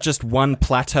outside isn't just one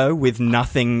plateau with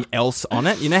nothing else on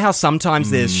it? You know how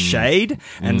sometimes there's shade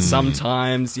and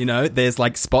sometimes, there's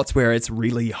like spots where it's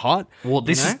really hot? Well,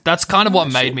 that's kind of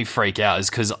what made me freak out, is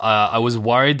because I was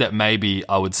worried that maybe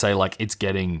I would say like it's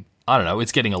getting a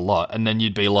lot, and then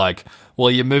you'd be like, well,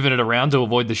 you're moving it around to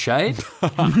avoid the shade?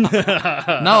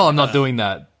 No, I'm not doing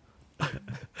that.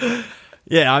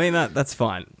 Yeah, I mean, that's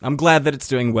fine. I'm glad that it's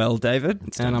doing well, David.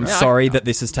 And I'm sorry that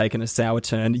this has taken a sour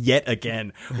turn yet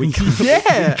again. We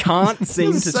can't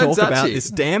seem to so talk about touchy.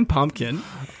 this damn pumpkin.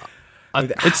 I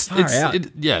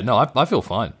feel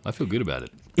fine. I feel good about it.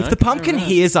 If the pumpkin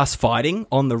hears us fighting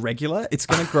on the regular, it's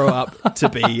going to grow up to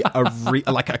be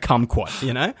like a kumquat,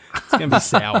 It's going to be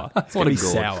sour. It's going to be a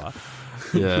sour.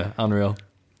 Yeah, unreal.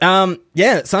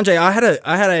 Sanjay, I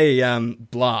had a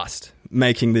blast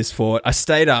making this fort. I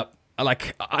stayed up. I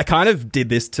kind of did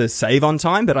this to save on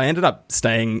time, but I ended up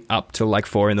staying up till like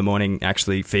 4 a.m.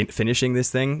 actually finishing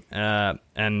this thing. I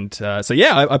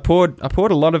poured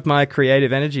a lot of my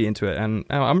creative energy into it, and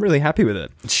I'm really happy with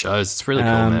it. It shows. It's really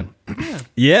cool, man.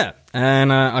 Yeah,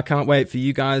 and I can't wait for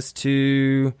you guys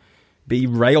to be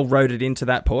railroaded into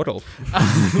that portal.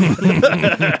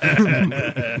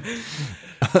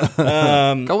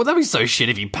 God, would that be so shit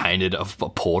if you painted a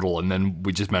portal and then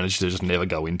we just managed to just never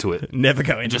go into it? Never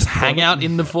go in. Just hang out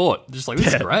in the fort. Just like,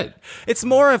 this is great. It's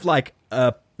more of like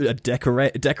a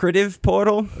decorative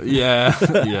portal. Yeah,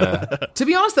 yeah. To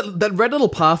be honest, that red little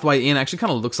pathway in actually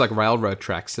kind of looks like railroad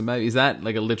tracks. So maybe is there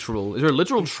a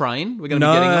literal train we're going to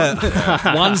be getting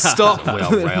on? One stop. We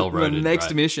are railroaded. The next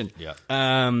right. mission. Yeah.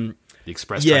 The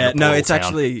express train. Yeah, to no, Portal it's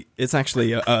Town.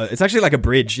 actually like a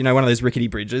bridge. One of those rickety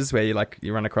bridges where you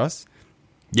run across.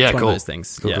 Yeah, It's one cool. of those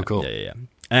things. Cool. Yeah.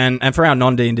 And for our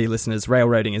non-D&D listeners,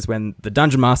 railroading is when the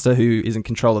dungeon master, who is in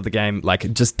control of the game,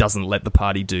 just doesn't let the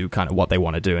party do kind of what they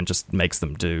want to do and just makes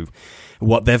them do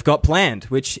what they've got planned,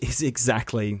 which is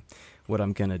exactly what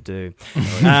I'm going to do.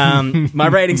 My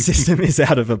rating system is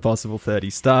out of a possible 30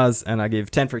 stars, and I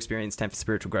give 10 for experience, 10 for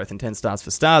spiritual growth, and 10 stars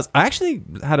for stars. I actually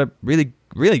had a really,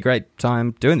 really great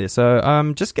time doing this, so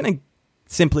I'm just going to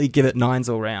simply give it 9s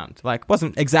all round. Like,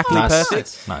 wasn't exactly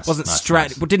perfect. Nice. Wasn't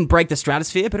Nice. didn't break the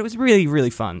stratosphere, but it was really, really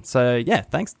fun. So, yeah,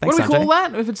 thanks, What do we Sanjay. call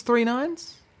that if it's 3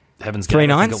 9s? Heaven's Three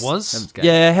Gate, I think nines? it was. Heaven's Gate.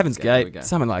 Yeah, Heaven's There we Gate, go.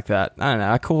 something like that. I don't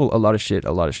know. I call a lot of shit.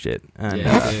 And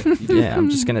Yeah, yeah, I'm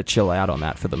just going to chill out on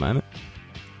that for the moment.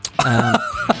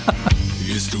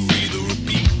 History the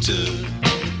repeater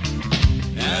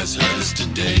has hurt us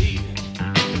today,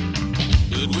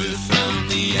 but we found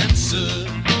the answer.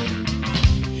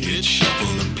 Hit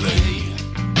shuffle and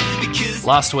play. Because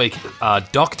Last week,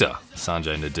 Dr.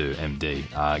 Sanjay Naidu,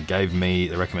 MD, gave me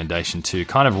the recommendation to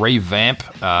kind of revamp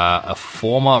a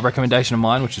former recommendation of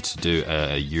mine, which is to do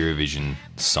a Eurovision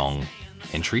song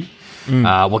entry.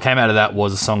 What came out of that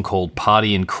was a song called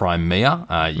 "Party in Crimea."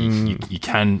 You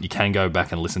can go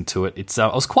back and listen to it. It's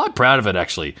I was quite proud of it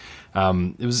actually.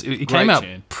 It came out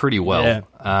tune. pretty well.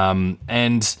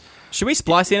 And Should we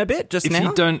splice in a bit just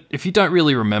now? if you don't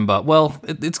really remember, well,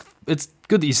 it's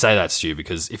good that you say that, Stu,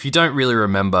 because if you don't really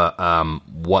remember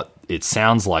what it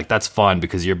sounds like, that's fine,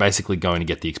 because you're basically going to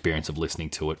get the experience of listening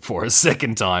to it for a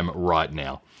second time right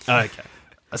now. Okay.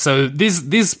 So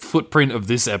this footprint of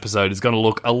this episode is going to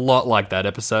look a lot like that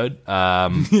episode.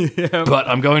 But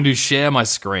I'm going to share my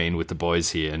screen with the boys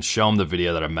here and show them the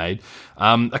video that I made.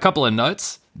 A couple of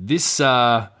notes. This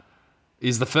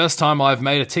is the first time I've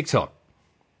made a TikTok.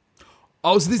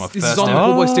 Oh, so this My is first on the ever-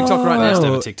 Pool Boys TikTok right First now?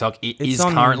 ever TikTok. It It's is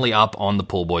on- currently up on the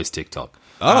Pool Boys TikTok.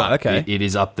 Oh, okay. It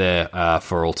is up there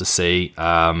for all to see.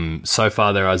 So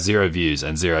far, there are 0 views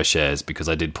and 0 shares because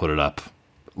I did put it up,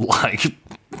 like,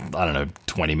 I don't know,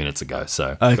 20 minutes ago.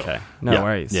 So Okay. No Yeah.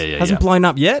 worries. Yeah. Hasn't blown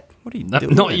up yet? What are you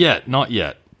doing? Not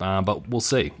yet. But we'll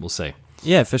see.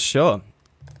 Yeah, for sure.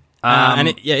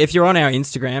 If you're on our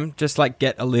Instagram, just like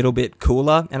get a little bit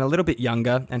cooler and a little bit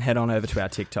younger and head on over to our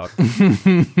TikTok.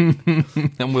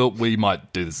 And we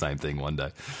might do the same thing one day.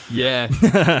 Yeah.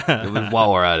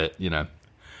 While we're at it, you know.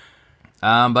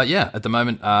 But yeah, at the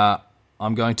moment,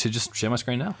 I'm going to just share my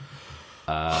screen now.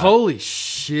 Holy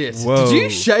shit. Whoa. Did you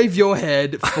shave your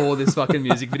head for this fucking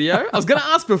music video? I was going to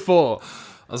ask before.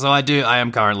 So I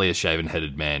am currently a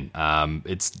shaven-headed man.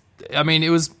 It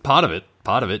was part of it.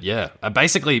 Yeah.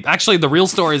 Actually, the real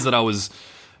story is that I was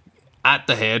at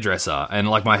the hairdresser and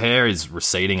like my hair is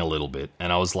receding a little bit,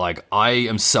 and I was like, I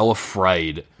am so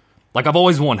afraid. Like, I've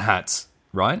always worn hats,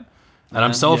 right? And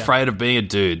I'm so afraid of being a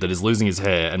dude that is losing his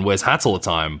hair and wears hats all the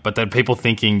time, but then people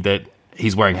thinking that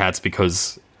he's wearing hats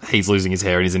because he's losing his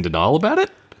hair and he's in denial about it.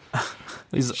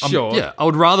 Sure. Yeah, I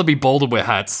would rather be bald and wear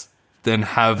hats than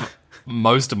have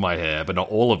most of my hair, but not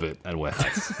all of it, and wear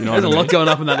hats. You know There's a what I mean? lot going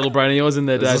up in that little brain of yours in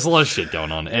there, There's Dave. a lot of shit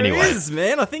going on. Anyway, It is,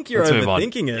 man. I think you're let's move on.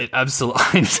 overthinking it. Absolutely,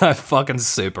 I fucking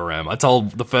super am. I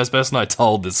told the first person I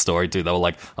told this story to, they were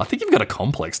like, "I think you've got a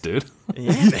complex, dude."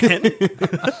 Yeah, man.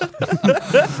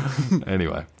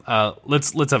 Anyway,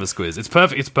 let's have a squiz. It's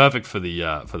perfect. It's perfect for the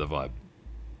vibe.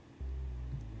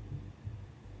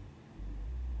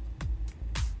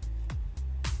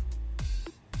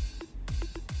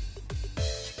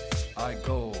 I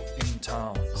go in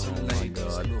town, the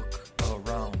ladies look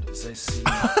around, they see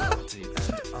my party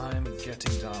and I'm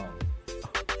getting down.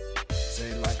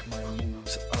 They like my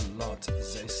moves a lot,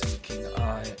 they thinking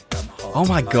I am hot. Oh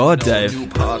my God, I know a Dave. New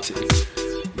party,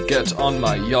 get on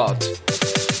my yacht.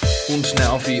 Und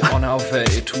now we on our way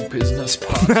to business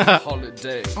party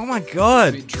holiday. Oh my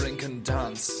God. We drink and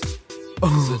dance.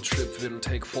 The trip will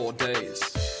take 4 days.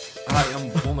 I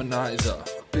am womanizer.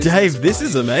 Dave, this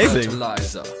is amazing.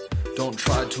 Fertilizer. Don't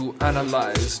try to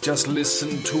analyze, just listen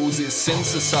to the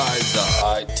synthesizer.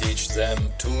 I teach them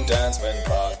to dance when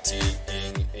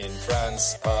partying in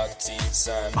France. Party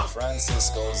San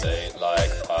Francisco, they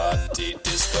like party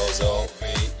disco. So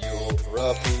we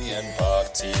European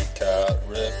party,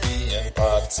 Caribbean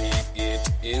party. It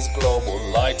is global,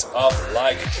 light up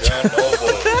like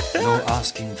Chernobyl. No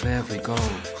asking where we go.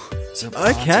 The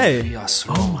party Okay. we are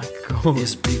thrown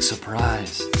is big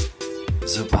surprise.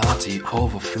 The party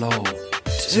overflow.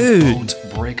 Dude. The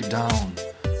boat break down.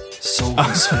 So we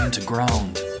swim to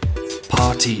ground.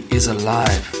 Party is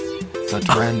alive, but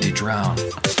Randy drowned.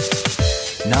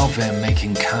 Now they're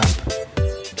making camp.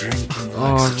 Drinking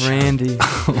like Oh, the champ. Randy.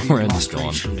 Randy's gone.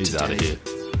 Demonstration He's out of today. here.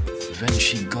 Then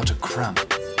she got a cramp.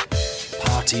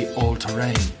 Party all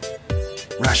terrain.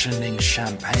 Rationing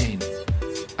champagne.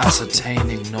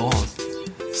 Ascertaining north.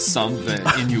 Somewhere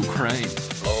in Ukraine.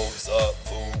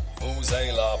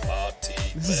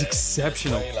 This is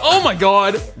exceptional. Oh my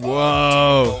God.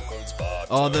 Whoa.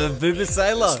 Oh, the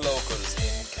Vuvuzela.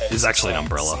 is actually an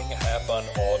umbrella. Happen,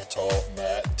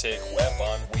 automatic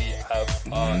weapon. We have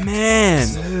Man.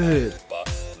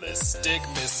 ballistic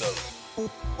missile.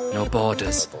 No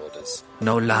borders,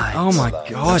 no lines. Oh my no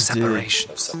god, dude.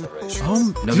 separations.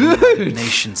 Separation. No United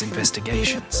Nations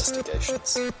investigations.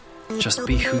 Investigations. Just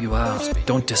be who you are.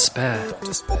 Don't despair.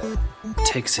 Despair.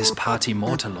 Takes his party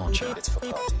mortar launcher. It's for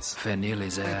parties. We're nearly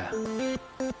there.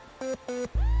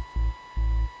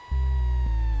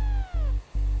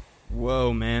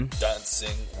 Whoa, man.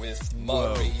 Dancing with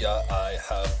Maria, I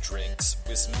have drinks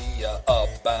with Mia.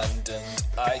 Abandoned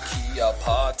IKEA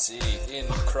party in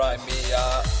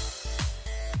Crimea.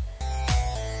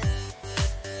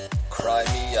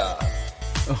 Crimea.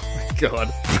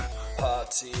 God.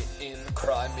 Party in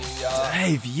Crimea.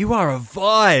 Dave, you are a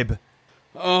vibe.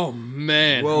 Oh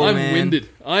man, Whoa, I'm man. winded.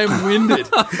 I am winded.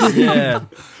 Yeah.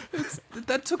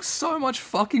 That took so much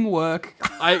fucking work.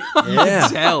 Yeah.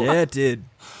 tell. Yeah, it did.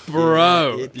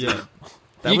 Bro. Yeah.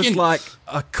 That You was can- like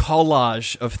a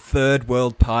collage of third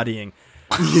world partying.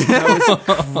 That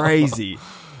was crazy.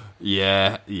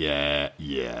 Yeah.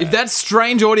 If that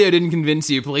strange audio didn't convince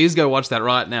you, please go watch that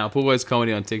right now. Poor Boys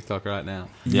Comedy on TikTok right now.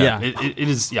 Yeah. It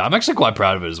is. Yeah, I'm actually quite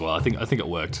proud of it as well. I think it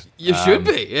worked. You should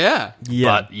be, yeah.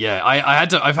 Yeah. But yeah,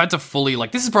 I've had to fully,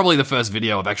 like, this is probably the first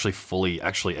video I've actually fully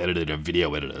edited a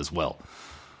video editor as well.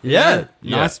 Yeah.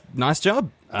 Yeah. Nice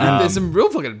job. And there's some real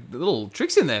fucking little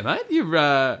tricks in there, mate. You've,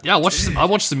 Yeah, I watched some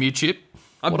YouTube.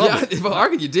 I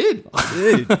reckon you did.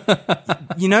 Dude.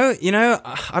 You know,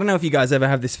 I don't know if you guys ever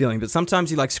have this feeling, but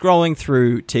sometimes you're like scrolling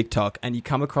through TikTok and you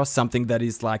come across something that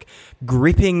is like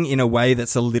gripping in a way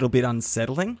that's a little bit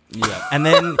unsettling. Yeah.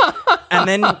 And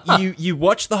then you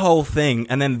watch the whole thing,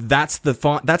 and then that's the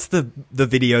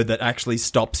video that actually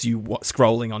stops you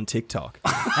scrolling on TikTok.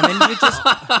 And then you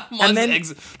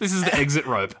just This is the exit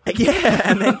rope. yeah,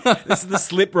 and then this is the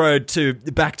slip road to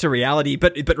back to reality.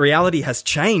 But reality has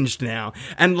changed now,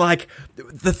 and like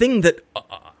the thing that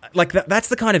like that's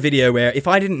the kind of video where if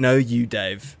I didn't know you,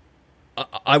 Dave,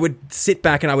 I would sit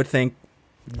back and I would think,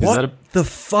 what that a- the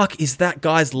fuck is that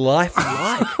guy's life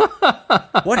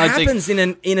like? What happens in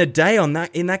a day in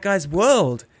that guy's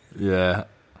world? Yeah.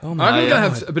 Oh I'm my going to god!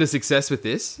 have a bit of success with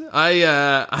this. I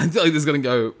feel like this is going to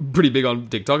go pretty big on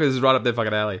TikTok. This is right up their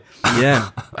fucking alley.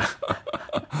 Yeah,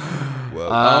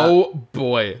 Oh,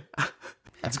 boy.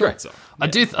 That's a great song. I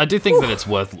do think that it's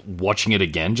worth watching it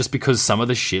again, just because some of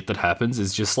the shit that happens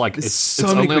is just like it's so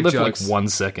it's many only on quick there for like jokes. 1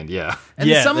 second. Yeah. And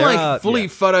Yeah, there's some there like are- fully yeah.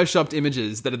 photoshopped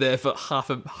images that are there for half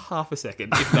a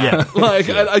second. If that. Like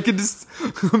I could just,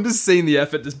 I'm just seeing the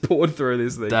effort just poured through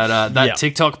this thing. That Yeah.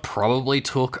 TikTok probably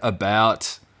took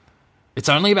about. It's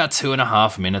only about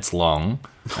 2.5 minutes long,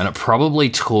 and it probably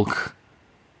took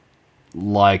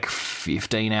like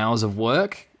 15 hours of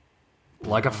work,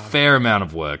 like a fair amount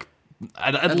of work.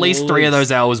 At least 3 of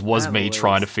those hours was At me least.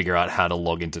 trying to figure out how to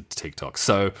log into TikTok.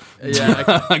 So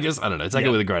Yeah, I guess I don't know. Take it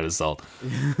with a grain of salt.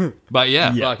 But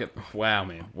yeah. Fuck it. Wow,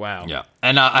 man. Wow. Yeah,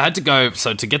 and I had to go.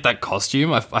 So to get that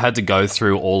costume, I had to go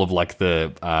through all of like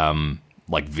the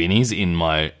like Vinnies in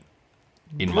my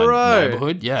Bro.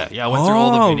 neighborhood. Yeah, I went through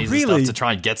all the Oh, Vinnies and really? stuff to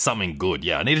try and get something good.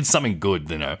 Yeah, I needed something good,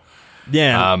 you know.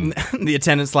 yeah. The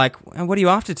attendant's like, "What are you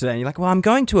after today?" And you're like, "Well, I'm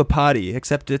going to a party,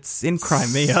 except it's in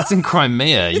Crimea." It's in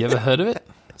Crimea. You ever heard of it?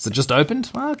 Is it just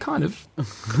opened? Kind of.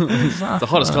 The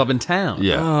hottest club in town.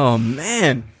 Yeah, Oh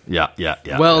man. yeah.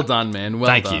 Well done, man. Well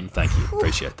Thank done. you.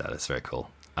 Appreciate that. That's very cool.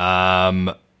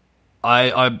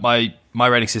 My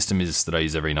rating system is that I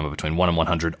use every number between 1 and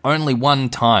 100 only one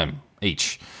time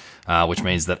each, which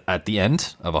means that at the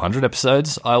end of 100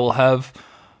 episodes, I will have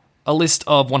a list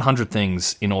of 100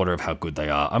 things in order of how good they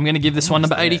are. I'm going to give this one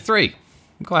number 83.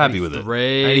 I'm quite happy with it.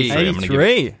 83. I'm gonna give it-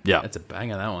 83. Yeah. That's a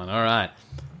banger, that one. All right.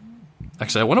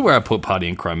 Actually, I wonder where I put Party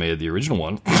in Crimea, the original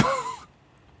one.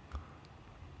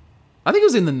 I think it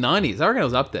was in the 90s. I reckon it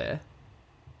was up there.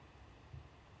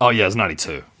 Oh, yeah, it's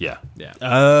 92. Yeah. Yeah.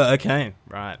 Okay.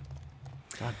 Right.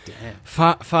 God damn.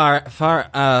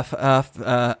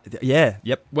 Yeah.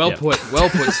 Yep. Well Yeah. put. Well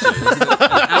put, Stu. An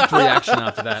apt reaction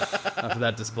after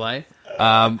that display.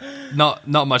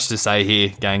 Not much to say here,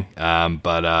 gang.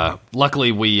 But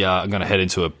luckily, we are going to head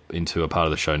into a part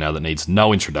of the show now that needs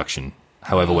no introduction.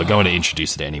 However, we're going to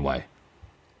introduce it anyway.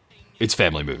 It's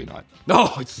family movie night.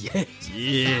 Oh, yeah.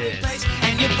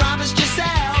 And you promised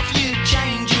yourself you'd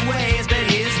change your ways, but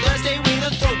here's Thursday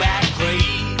with a throwback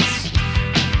craze.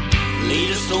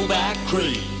 Latest throwback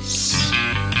craze.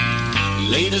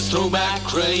 Latest throwback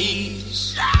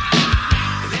craze.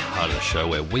 Part of the show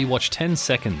where we watch 10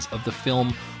 seconds of the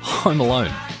film Home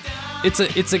Alone. It's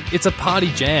a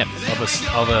party jam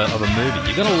of a movie.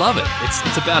 You're gonna love it.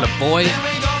 It's about a boy.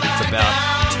 It's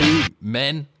about two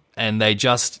men and they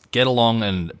just get along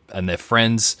and they're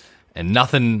friends, and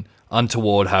nothing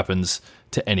untoward happens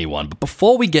to anyone. But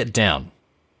before we get down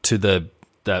to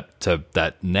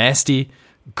that nasty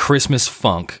Christmas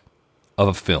funk of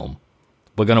a film,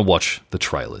 we're going to watch the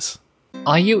trailers.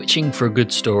 Are you itching for a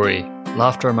good story,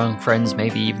 laughter among friends,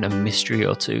 maybe even a mystery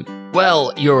or two?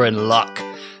 Well, you're in luck.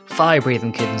 Fire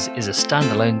Breathing Kittens is a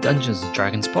standalone Dungeons &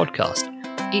 Dragons podcast.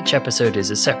 Each episode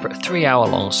is a separate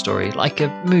 3-hour-long story, like a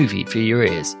movie for your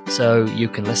ears, so you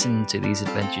can listen to these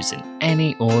adventures in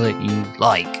any order you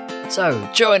like. So,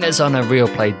 join us on a real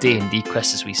play D&D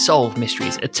quest as we solve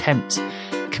mysteries, attempt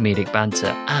comedic banter,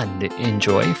 and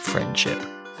enjoy friendship.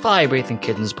 Fire Breathing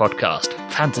Kittens podcast.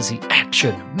 Fantasy,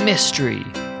 action, mystery,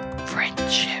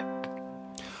 friendship.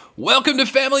 Welcome to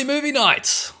Family Movie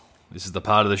Nights. This is the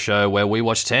part of the show where we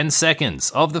watch 10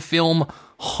 seconds of the film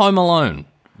Home Alone.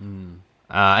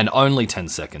 And only 10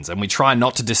 seconds. And we try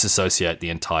not to disassociate the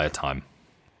entire time.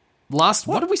 What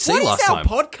did we see last time? What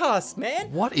is our podcast,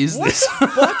 man? What is this? What the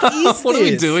fuck is this? What are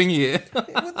we doing here?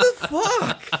 What the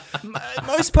fuck?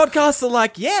 Most podcasts are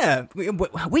like, yeah,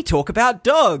 we talk about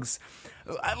dogs.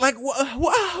 Like, what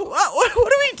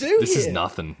do we do This here? is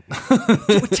nothing.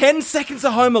 10 seconds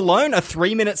of Home Alone, a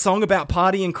 3-minute song about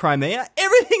party in Crimea.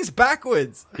 Everything's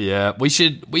backwards. Yeah,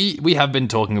 we have been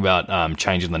talking about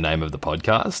changing the name of the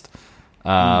podcast.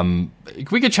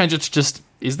 We could change it to just,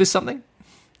 is this something?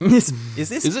 Is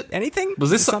it anything?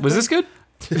 Was this good?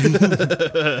 Do you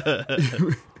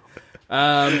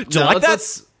like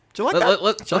that? Do you like that?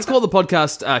 Let's call the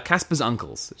podcast Casper's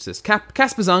Uncles. It's just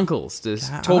Casper's Uncles,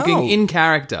 just talking in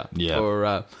character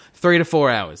for 3 to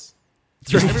 4 hours.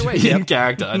 Every week. In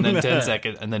character, and then 10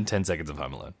 seconds, and then 10 seconds of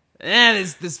Home Alone.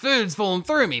 This food's falling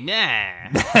through me. Nah.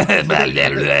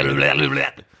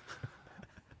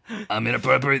 I'm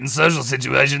inappropriate in social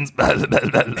situations. Donuts.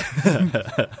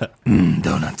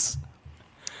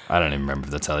 I don't even remember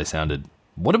if that's how they sounded.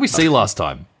 What did we see last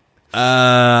time?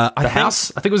 The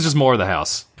house? I think it was just more of the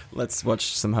house. Let's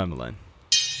watch some Home Alone.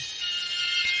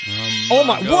 Oh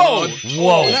my God.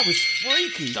 Whoa! That was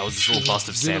freaky. That was this little bust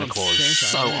of Santa Claus.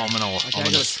 So ominous. Okay, I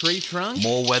got a tree trunk.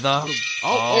 More weather.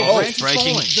 Branch it's is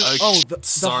breaking. falling.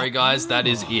 Sorry, guys, that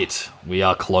is it. We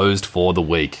are closed for the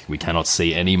week. We cannot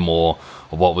see any more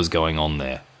of what was going on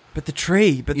there. But the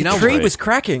tree what? was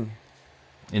cracking.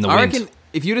 In the I wind. reckon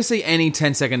if you were to see any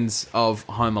 10 seconds of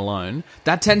Home Alone,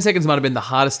 that 10 seconds might have been the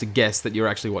hardest to guess that you're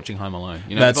actually watching Home Alone.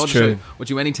 You know, That's if I was true. to watch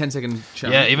you any 10-second show.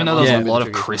 Yeah, even though there was Yeah. a lot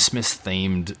of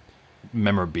Christmas-themed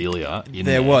memorabilia in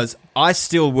There was. I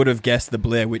still would have guessed the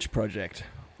Blair Witch Project.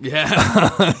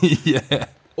 Yeah. Yeah.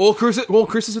 Or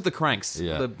Christmas with the Cranks.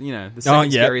 Yeah. The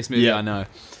second scariest movie I know.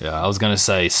 Yeah, I was going to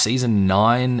say Season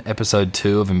 9, Episode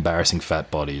 2 of Embarrassing Fat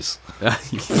Bodies.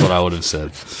 That's what I would have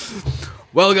said.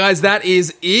 Well, guys, that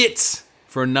is it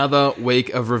for another week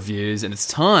of reviews, and it's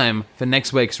time for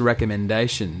next week's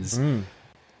recommendations.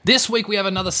 This week we have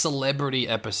another celebrity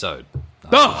episode.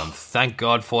 Oh! Thank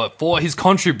God for his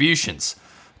contributions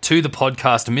to the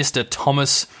podcast. Mr.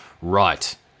 Thomas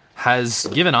Wright has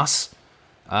given us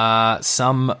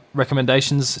some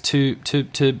recommendations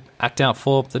to act out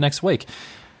for the next week.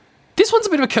 This one's a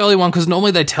bit of a curly one because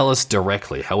normally they tell us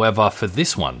directly. However, for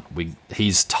this one,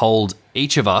 he's told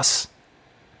each of us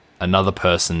another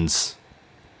person's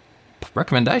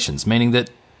recommendations, meaning that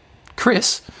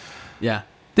Chris, Yeah.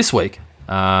 this week,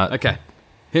 Okay.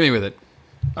 Hit me with it.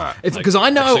 all right, Because I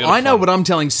know what I'm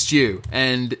telling Stu,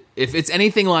 and if it's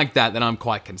anything like that, then I'm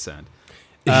quite concerned.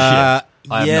 I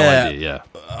have no idea. Yeah.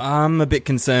 I'm a bit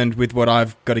concerned with what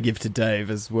I've got to give to Dave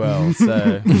as well.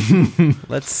 So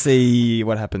let's see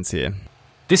what happens here.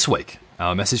 This week,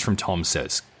 our message from Tom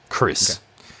says, Chris,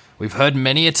 we've heard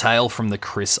many a tale from the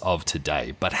Chris of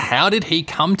today, but how did he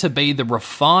come to be the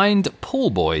refined pool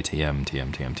boy,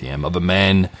 TM, of a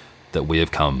man that we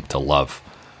have come to love?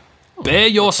 Bare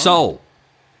your soul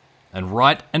and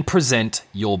write and present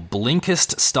your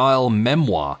Blinkist-style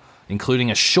memoir,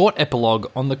 including a short epilogue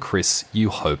on the Chris you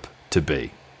hope to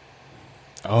be.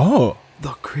 Oh. The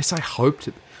Chris, I hope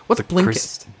to. What's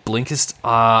Blinkist? Blinkist,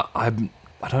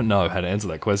 I don't know how to answer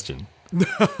that question.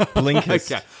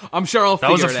 Blinkist. Okay, I'm sure I'll That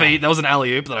figure was a it feat. That was an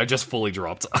alley-oop that I just fully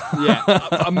dropped. out. Yeah,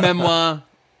 a memoir,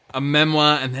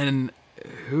 and then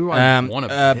who I want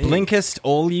to be. Blinkist,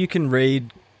 all you can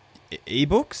read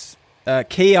ebooks,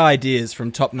 key ideas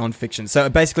from top nonfiction. So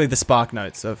basically the spark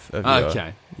notes of your...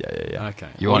 Okay. Yeah. Okay.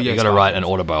 You got to write an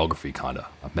autobiography, kind of.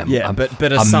 Yeah, but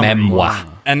a a summary. memoir.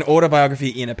 An autobiography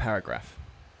in a paragraph.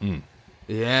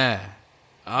 Yeah.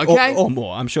 Okay. Or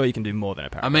more. I'm sure you can do more than a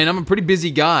paragraph. I mean, I'm a pretty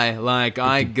busy guy. Like,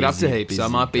 I get up to busy, heaps,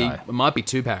 so busy it might be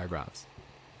 2 paragraphs.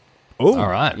 Ooh. All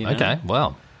right. You know? Okay.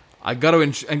 Well, I got to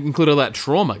include all that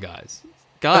trauma, guys.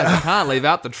 Guys, I can't leave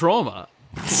out the trauma.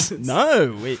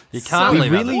 No, You can't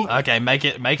leave really- it. Okay, make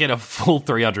it a full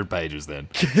 300 pages then.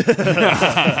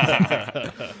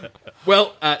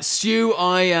 Well, Stu,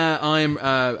 I'm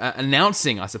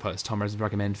announcing, I suppose, Tom Rosen's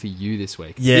recommend for you this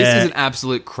week. Yeah. This is an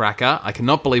absolute cracker. I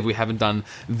cannot believe we haven't done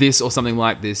this or something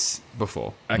like this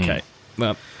before. Okay.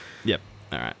 Well, yep.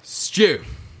 All right. Stu,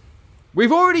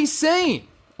 we've already seen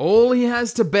all he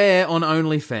has to bear on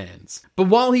OnlyFans. But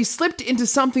while he slipped into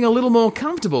something a little more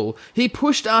comfortable, he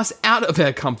pushed us out of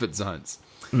our comfort zones.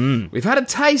 We've had a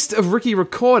taste of Ricky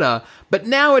Recorder, but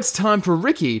now it's time for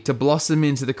Ricky to blossom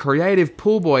into the creative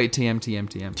pool boy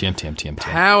TM.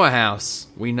 Powerhouse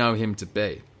we know him to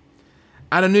be.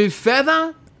 Add a new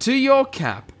feather to your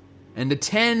cap and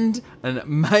attend a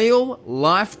male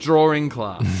life drawing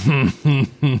class.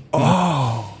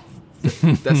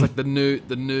 That's like the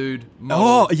nude model.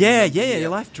 Oh, yeah, your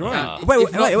life drawing.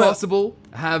 If not possible,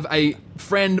 have a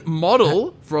friend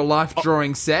model for a life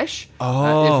drawing sesh. If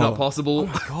not possible,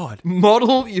 God.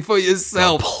 model you for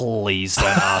yourself. Please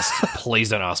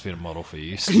don't ask me to model for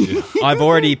you, Stu. I've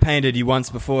already painted you once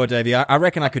before, Davey. I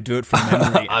reckon I could do it from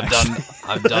memory.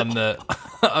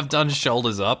 I've done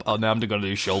shoulders up. Oh, now I'm going to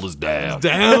do shoulders down.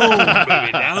 Down,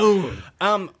 baby,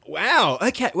 down. Wow.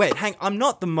 Okay, wait, hang. I'm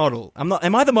not the model. Am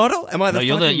I the model? Am I the No,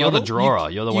 you're fucking the model?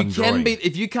 drawer. You're the one You drawing. can be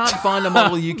if you can't find a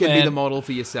model, you can be Man. the model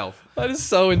for yourself. That is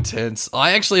so intense.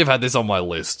 I actually have had this on my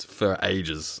list for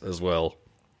ages as well.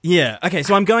 Yeah. Okay,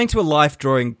 so I'm going to a life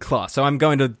drawing class. So I'm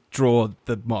going to draw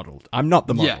the model. I'm not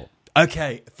the model.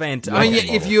 Okay, fantastic. I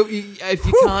mean, if you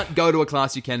can't go to a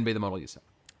class, you can be the model yourself.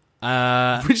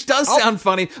 Which does sound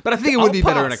funny, but I think it would be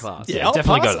better in a class. Yeah, I'll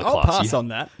definitely pass, go to the I'll class. pass You- on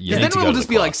that. You And need then to go we'll to just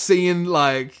the be like class. seeing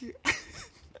like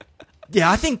Yeah,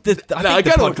 I think the go the to a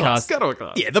podcast. class. Go to a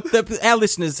class. Yeah, our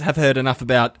listeners have heard enough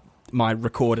about my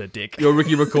recorder dick. Your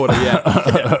Ricky Recorder, yeah.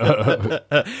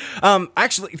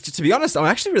 Actually, to be honest, I'm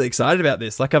actually really excited about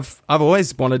this. Like, I've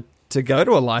always wanted to go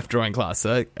to a life drawing class,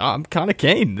 so I'm kind of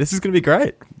keen. This is going to be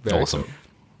great.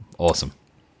 Awesome.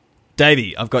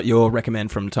 Davey, I've got your recommend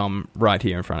from Tom right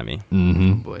here in front of me,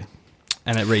 Boy.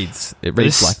 and it reads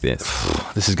This- like this.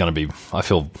 This is going to be... I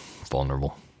feel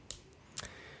vulnerable.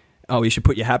 Oh, you should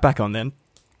put your hat back on then,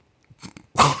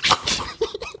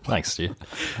 Thanks, Stu.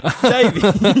 Davey.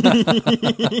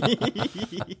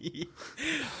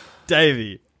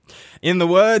 Davey, in the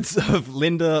words of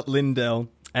Linda Lindell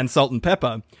and Salt and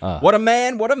Pepper, what a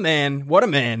man, what a man, what a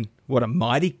man, what a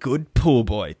mighty good pool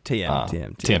boy. TM.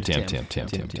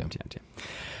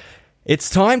 It's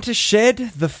time to shed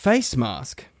the face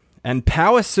mask and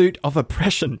power suit of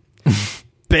oppression.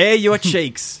 Bare your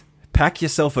cheeks, pack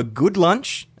yourself a good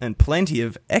lunch and plenty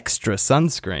of extra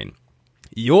sunscreen.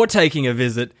 You're taking a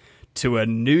visit to a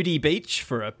nudie beach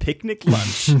for a picnic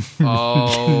lunch.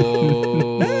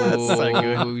 Oh, That's so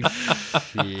good.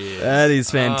 Shit. That is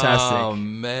fantastic. Oh,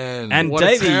 man. And What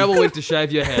Davey, a terrible week to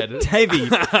shave your head. Davey,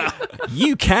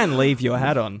 you can leave your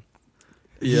hat on.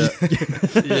 yeah,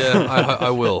 I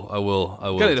will. I will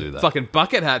Gotta do need a that. fucking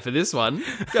bucket hat for this one.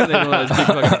 Gotta need one of those big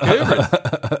fucking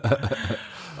Cougars.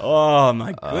 Oh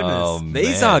my goodness. Oh,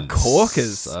 These man. are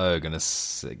corkers. So gonna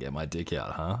get my dick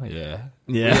out, huh? Yeah.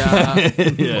 Yeah.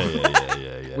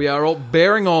 Yeah. We are all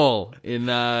bearing all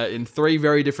in three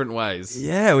very different ways.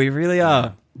 Yeah, we really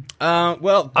are.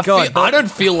 Well, I God,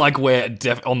 don't feel like we're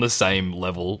on the same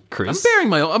level, Chris.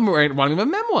 I'm writing a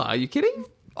memoir. Are you kidding?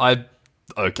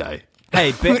 Okay.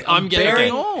 hey, I'm getting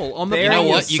bearing okay. all on the. Bearing You know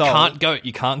your what? You soul.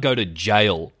 can't go to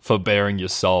jail for bearing your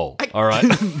soul. All right.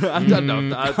 I don't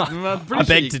know. I'm pretty I sure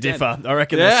beg you to can. differ. I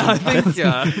reckon Yeah, I there's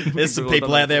think there's some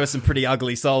people out there with some pretty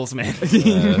ugly souls, man.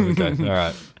 Okay. All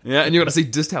right. Yeah, and you got to see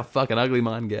just how fucking ugly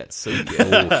mine gets. So,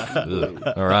 Ugh.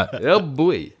 All right. oh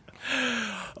boy.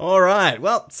 All right.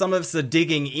 Well, some of us are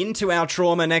digging into our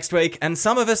trauma next week, and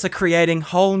some of us are creating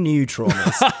whole new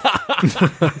traumas.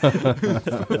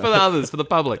 For the others, for the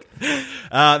public.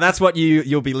 That's what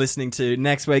you'll be listening to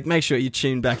next week. Make sure you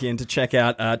tune back in to check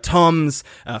out Tom's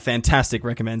fantastic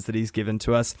recommends that he's given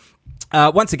to us.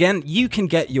 Once again, you can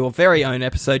get your very own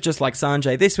episode, just like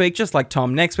Sanjay this week, just like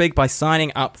Tom next week, by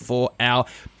signing up for our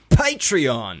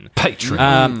Patreon.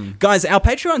 Guys, our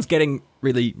Patreon's getting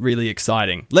really, really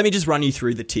exciting. Let me just run you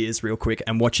through the tiers real quick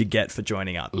and what you get for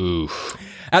joining up. Oof.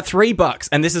 At $3,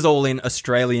 and this is all in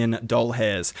Australian doll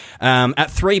hairs. At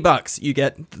 $3, you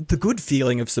get the good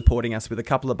feeling of supporting us with a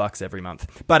couple of bucks every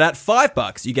month. But at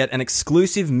 $5, you get an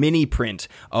exclusive mini print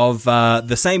of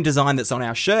the same design that's on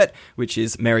our shirt, which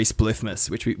is Merry Spliffmas,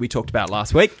 which we talked about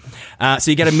last week. So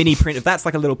you get a mini print of that's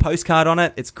like a little postcard on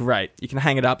it. It's great. You can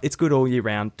hang it up. It's good all year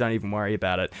round. Don't even worry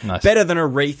about it. Nice. Better than a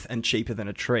wreath and cheaper than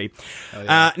a tree.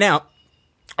 Now,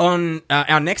 On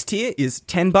our next tier is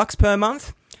 $10 per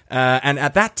month. And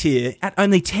at that tier, at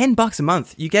only $10 a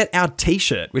month, you get our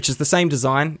t-shirt, which is the same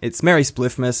design. It's Merry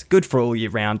Spliffmas, good for all year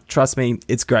round. Trust me,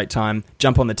 it's a great time.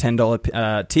 Jump on the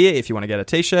 $10 tier if you want to get a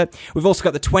t-shirt. We've also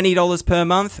got the $20 per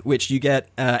month, which you get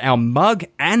our mug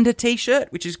and a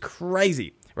t-shirt, which is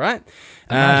crazy, right?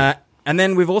 And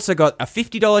then we've also got a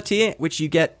 $50 tier, which you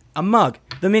get a mug,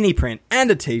 the mini print, and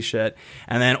a t-shirt.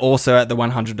 And then also at the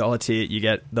 $100 tier, you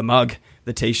get the mug,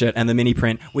 the t-shirt, and the mini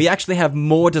print. We actually have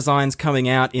more designs coming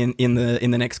out in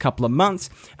the next couple of months.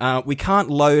 We can't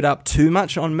load up too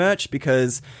much on merch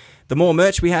because the more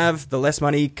merch we have, the less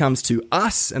money comes to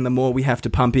us, and the more we have to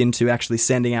pump into actually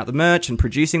sending out the merch and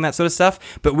producing that sort of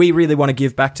stuff. But we really want to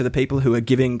give back to the people who are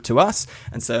giving to us,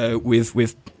 and so we've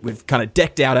kind of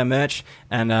decked out our merch,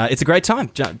 and it's a great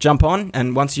time. Jump on,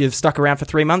 and once you've stuck around for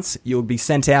 3 months, you'll be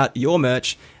sent out your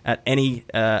merch at any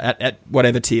at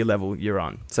whatever tier level you're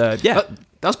on. So yeah.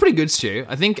 That was pretty good, Stu.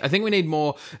 I think we need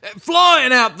more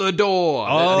flying out the door.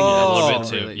 Oh, a little bit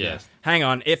too. Really, Yeah. Hang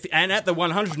on. And at the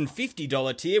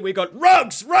 $150 tier, we got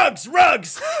rugs. Down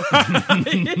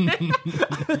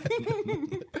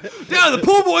at the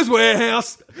poor boys'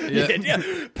 warehouse. Yeah.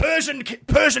 Persian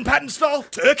pattern style,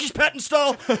 Turkish pattern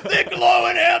style. They're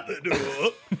glowing out the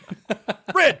door.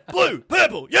 Red, blue,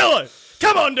 purple, yellow.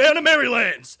 Come on down to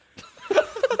Maryland's.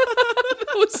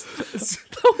 That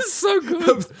was so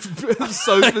good.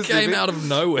 So specific. Came out of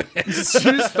nowhere.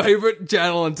 Stu's favourite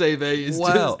channel on TV is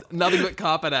just nothing but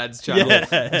carpet ads channel.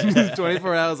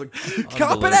 24 hours of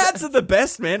Carpet ads are the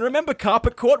best, man. Remember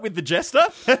Carpet Court with the jester?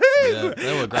 Yeah,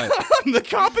 they were great. I'm the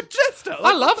carpet jester.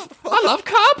 I love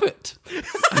carpet.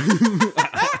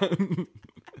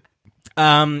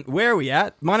 Where are we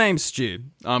at? My name's Stu.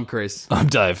 I'm Chris. I'm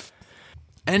Dave.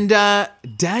 And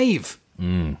Dave,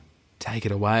 take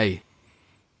it away.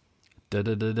 Oh,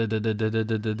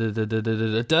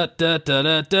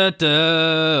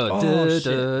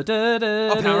 shit.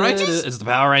 Power Rangers? It's the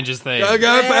Power Rangers thing. Go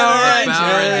Power Power Rangers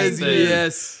Rangers! thing.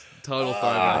 Yes. Total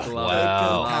throwback.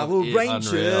 Wow. Power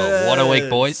Rangers. Unreal. What a week,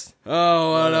 boys.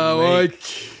 Oh, what a week.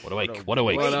 What a week. What a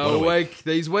week. What a week.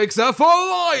 These weeks are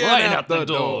flying Flying out the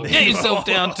door. Get yourself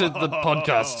down to the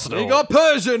podcast store. We got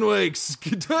Persian weeks,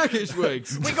 Turkish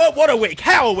weeks. We got what a week,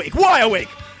 how a week, why a week.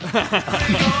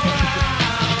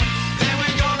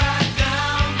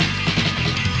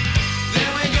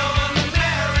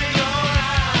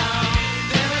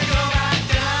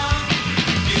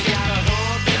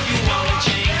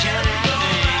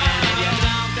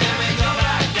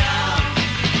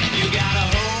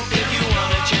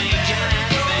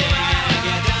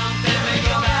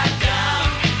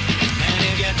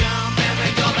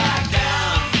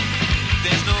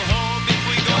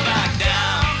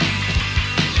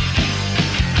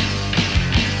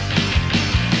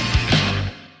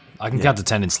 I can count to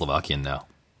 10 in Slovakian now.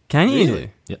 Can you?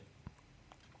 Yep.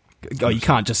 Oh, you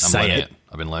can't just I'm say learning it.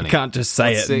 I've been learning. You can't just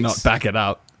say What's it and six? not back it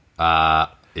up.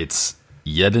 It's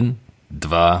 1,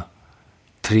 2,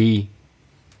 3,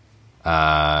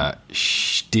 4,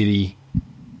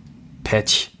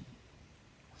 5,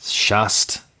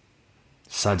 6,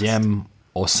 7, 8,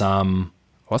 Awesome.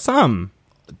 9,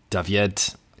 10.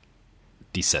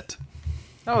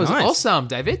 That was Nice. awesome,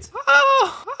 David.